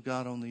the will of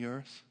God on the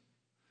earth.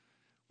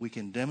 We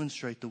can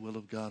demonstrate the will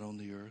of God on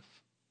the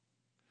earth.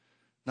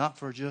 Not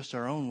for just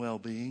our own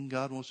well-being.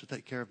 God wants to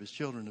take care of his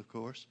children, of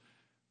course.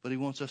 But he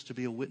wants us to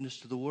be a witness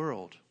to the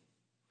world.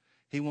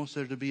 He wants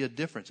there to be a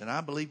difference. And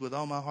I believe with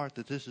all my heart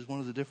that this is one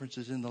of the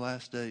differences in the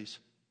last days.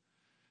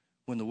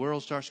 When the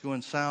world starts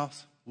going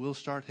south, we'll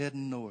start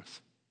heading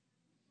north.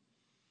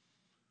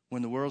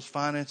 When the world's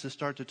finances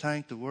start to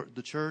tank,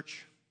 the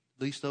church,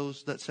 at least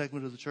that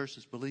segment of the church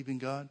that's believing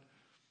God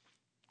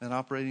and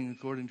operating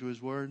according to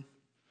his word,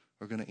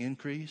 are going to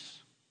increase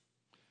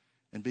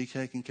and be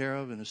taken care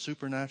of in a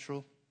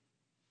supernatural,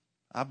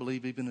 I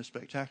believe even a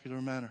spectacular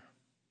manner.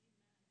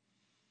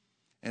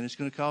 And it's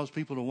going to cause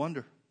people to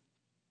wonder.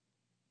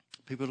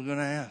 People are going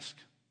to ask,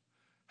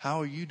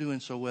 how are you doing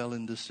so well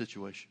in this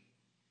situation?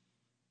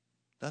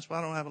 That's why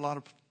I don't have a lot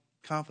of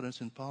confidence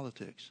in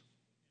politics.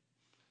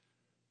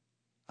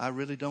 I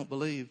really don't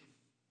believe,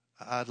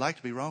 I'd like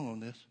to be wrong on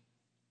this,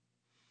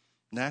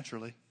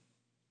 naturally,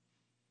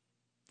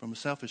 from a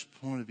selfish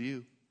point of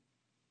view,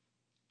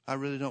 I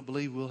really don't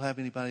believe we'll have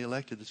anybody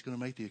elected that's going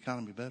to make the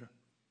economy better.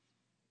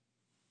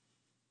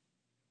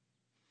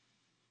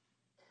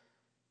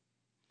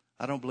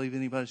 I don't believe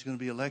anybody's going to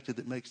be elected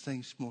that makes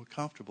things more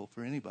comfortable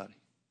for anybody.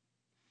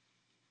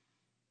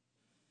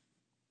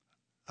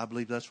 I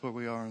believe that's where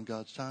we are on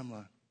God's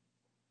timeline.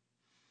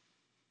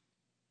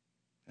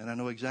 And I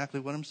know exactly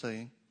what I'm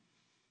saying.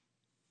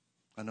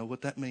 I know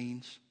what that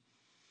means.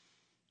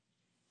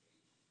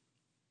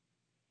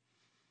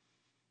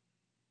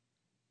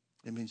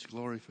 It means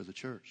glory for the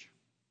church.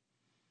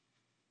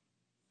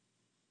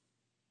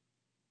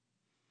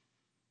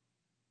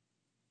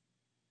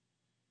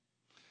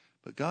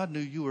 But God knew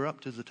you were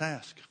up to the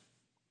task.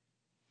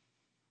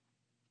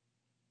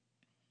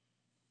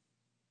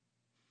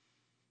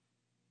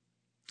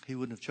 He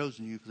wouldn't have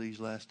chosen you for these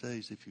last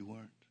days if you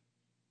weren't.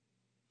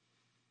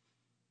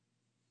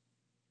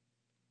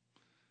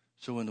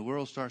 So when the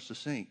world starts to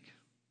sink,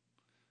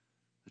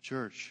 the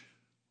church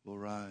will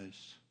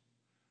rise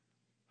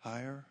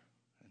higher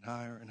and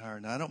higher and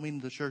higher. Now, I don't mean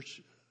the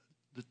church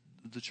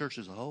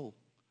as a whole.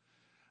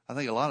 I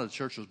think a lot of the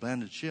church will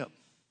abandon ship.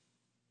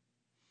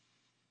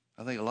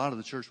 I think a lot of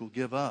the church will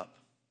give up.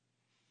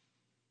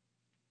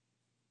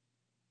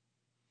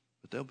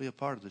 But there'll be a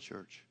part of the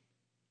church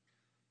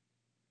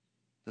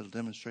that'll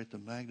demonstrate the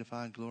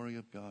magnified glory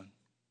of God.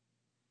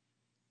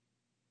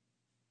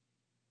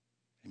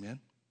 Amen?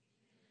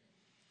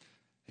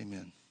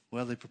 Amen.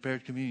 Well, they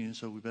prepared communion,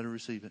 so we better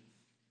receive it.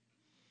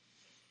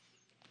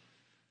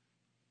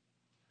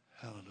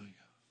 Hallelujah.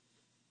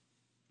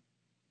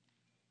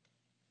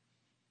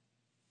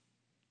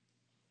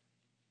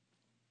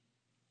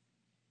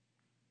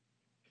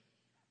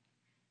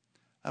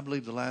 I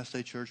believe the last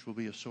day church will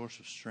be a source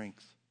of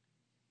strength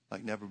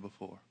like never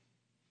before.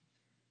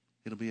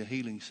 It'll be a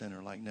healing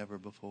center like never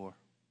before.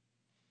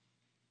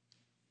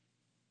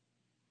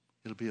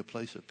 It'll be a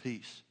place of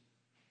peace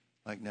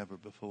like never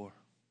before.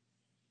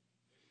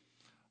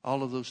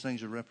 All of those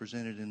things are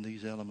represented in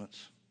these elements.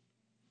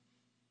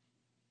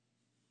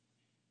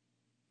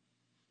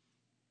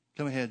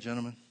 Come ahead, gentlemen.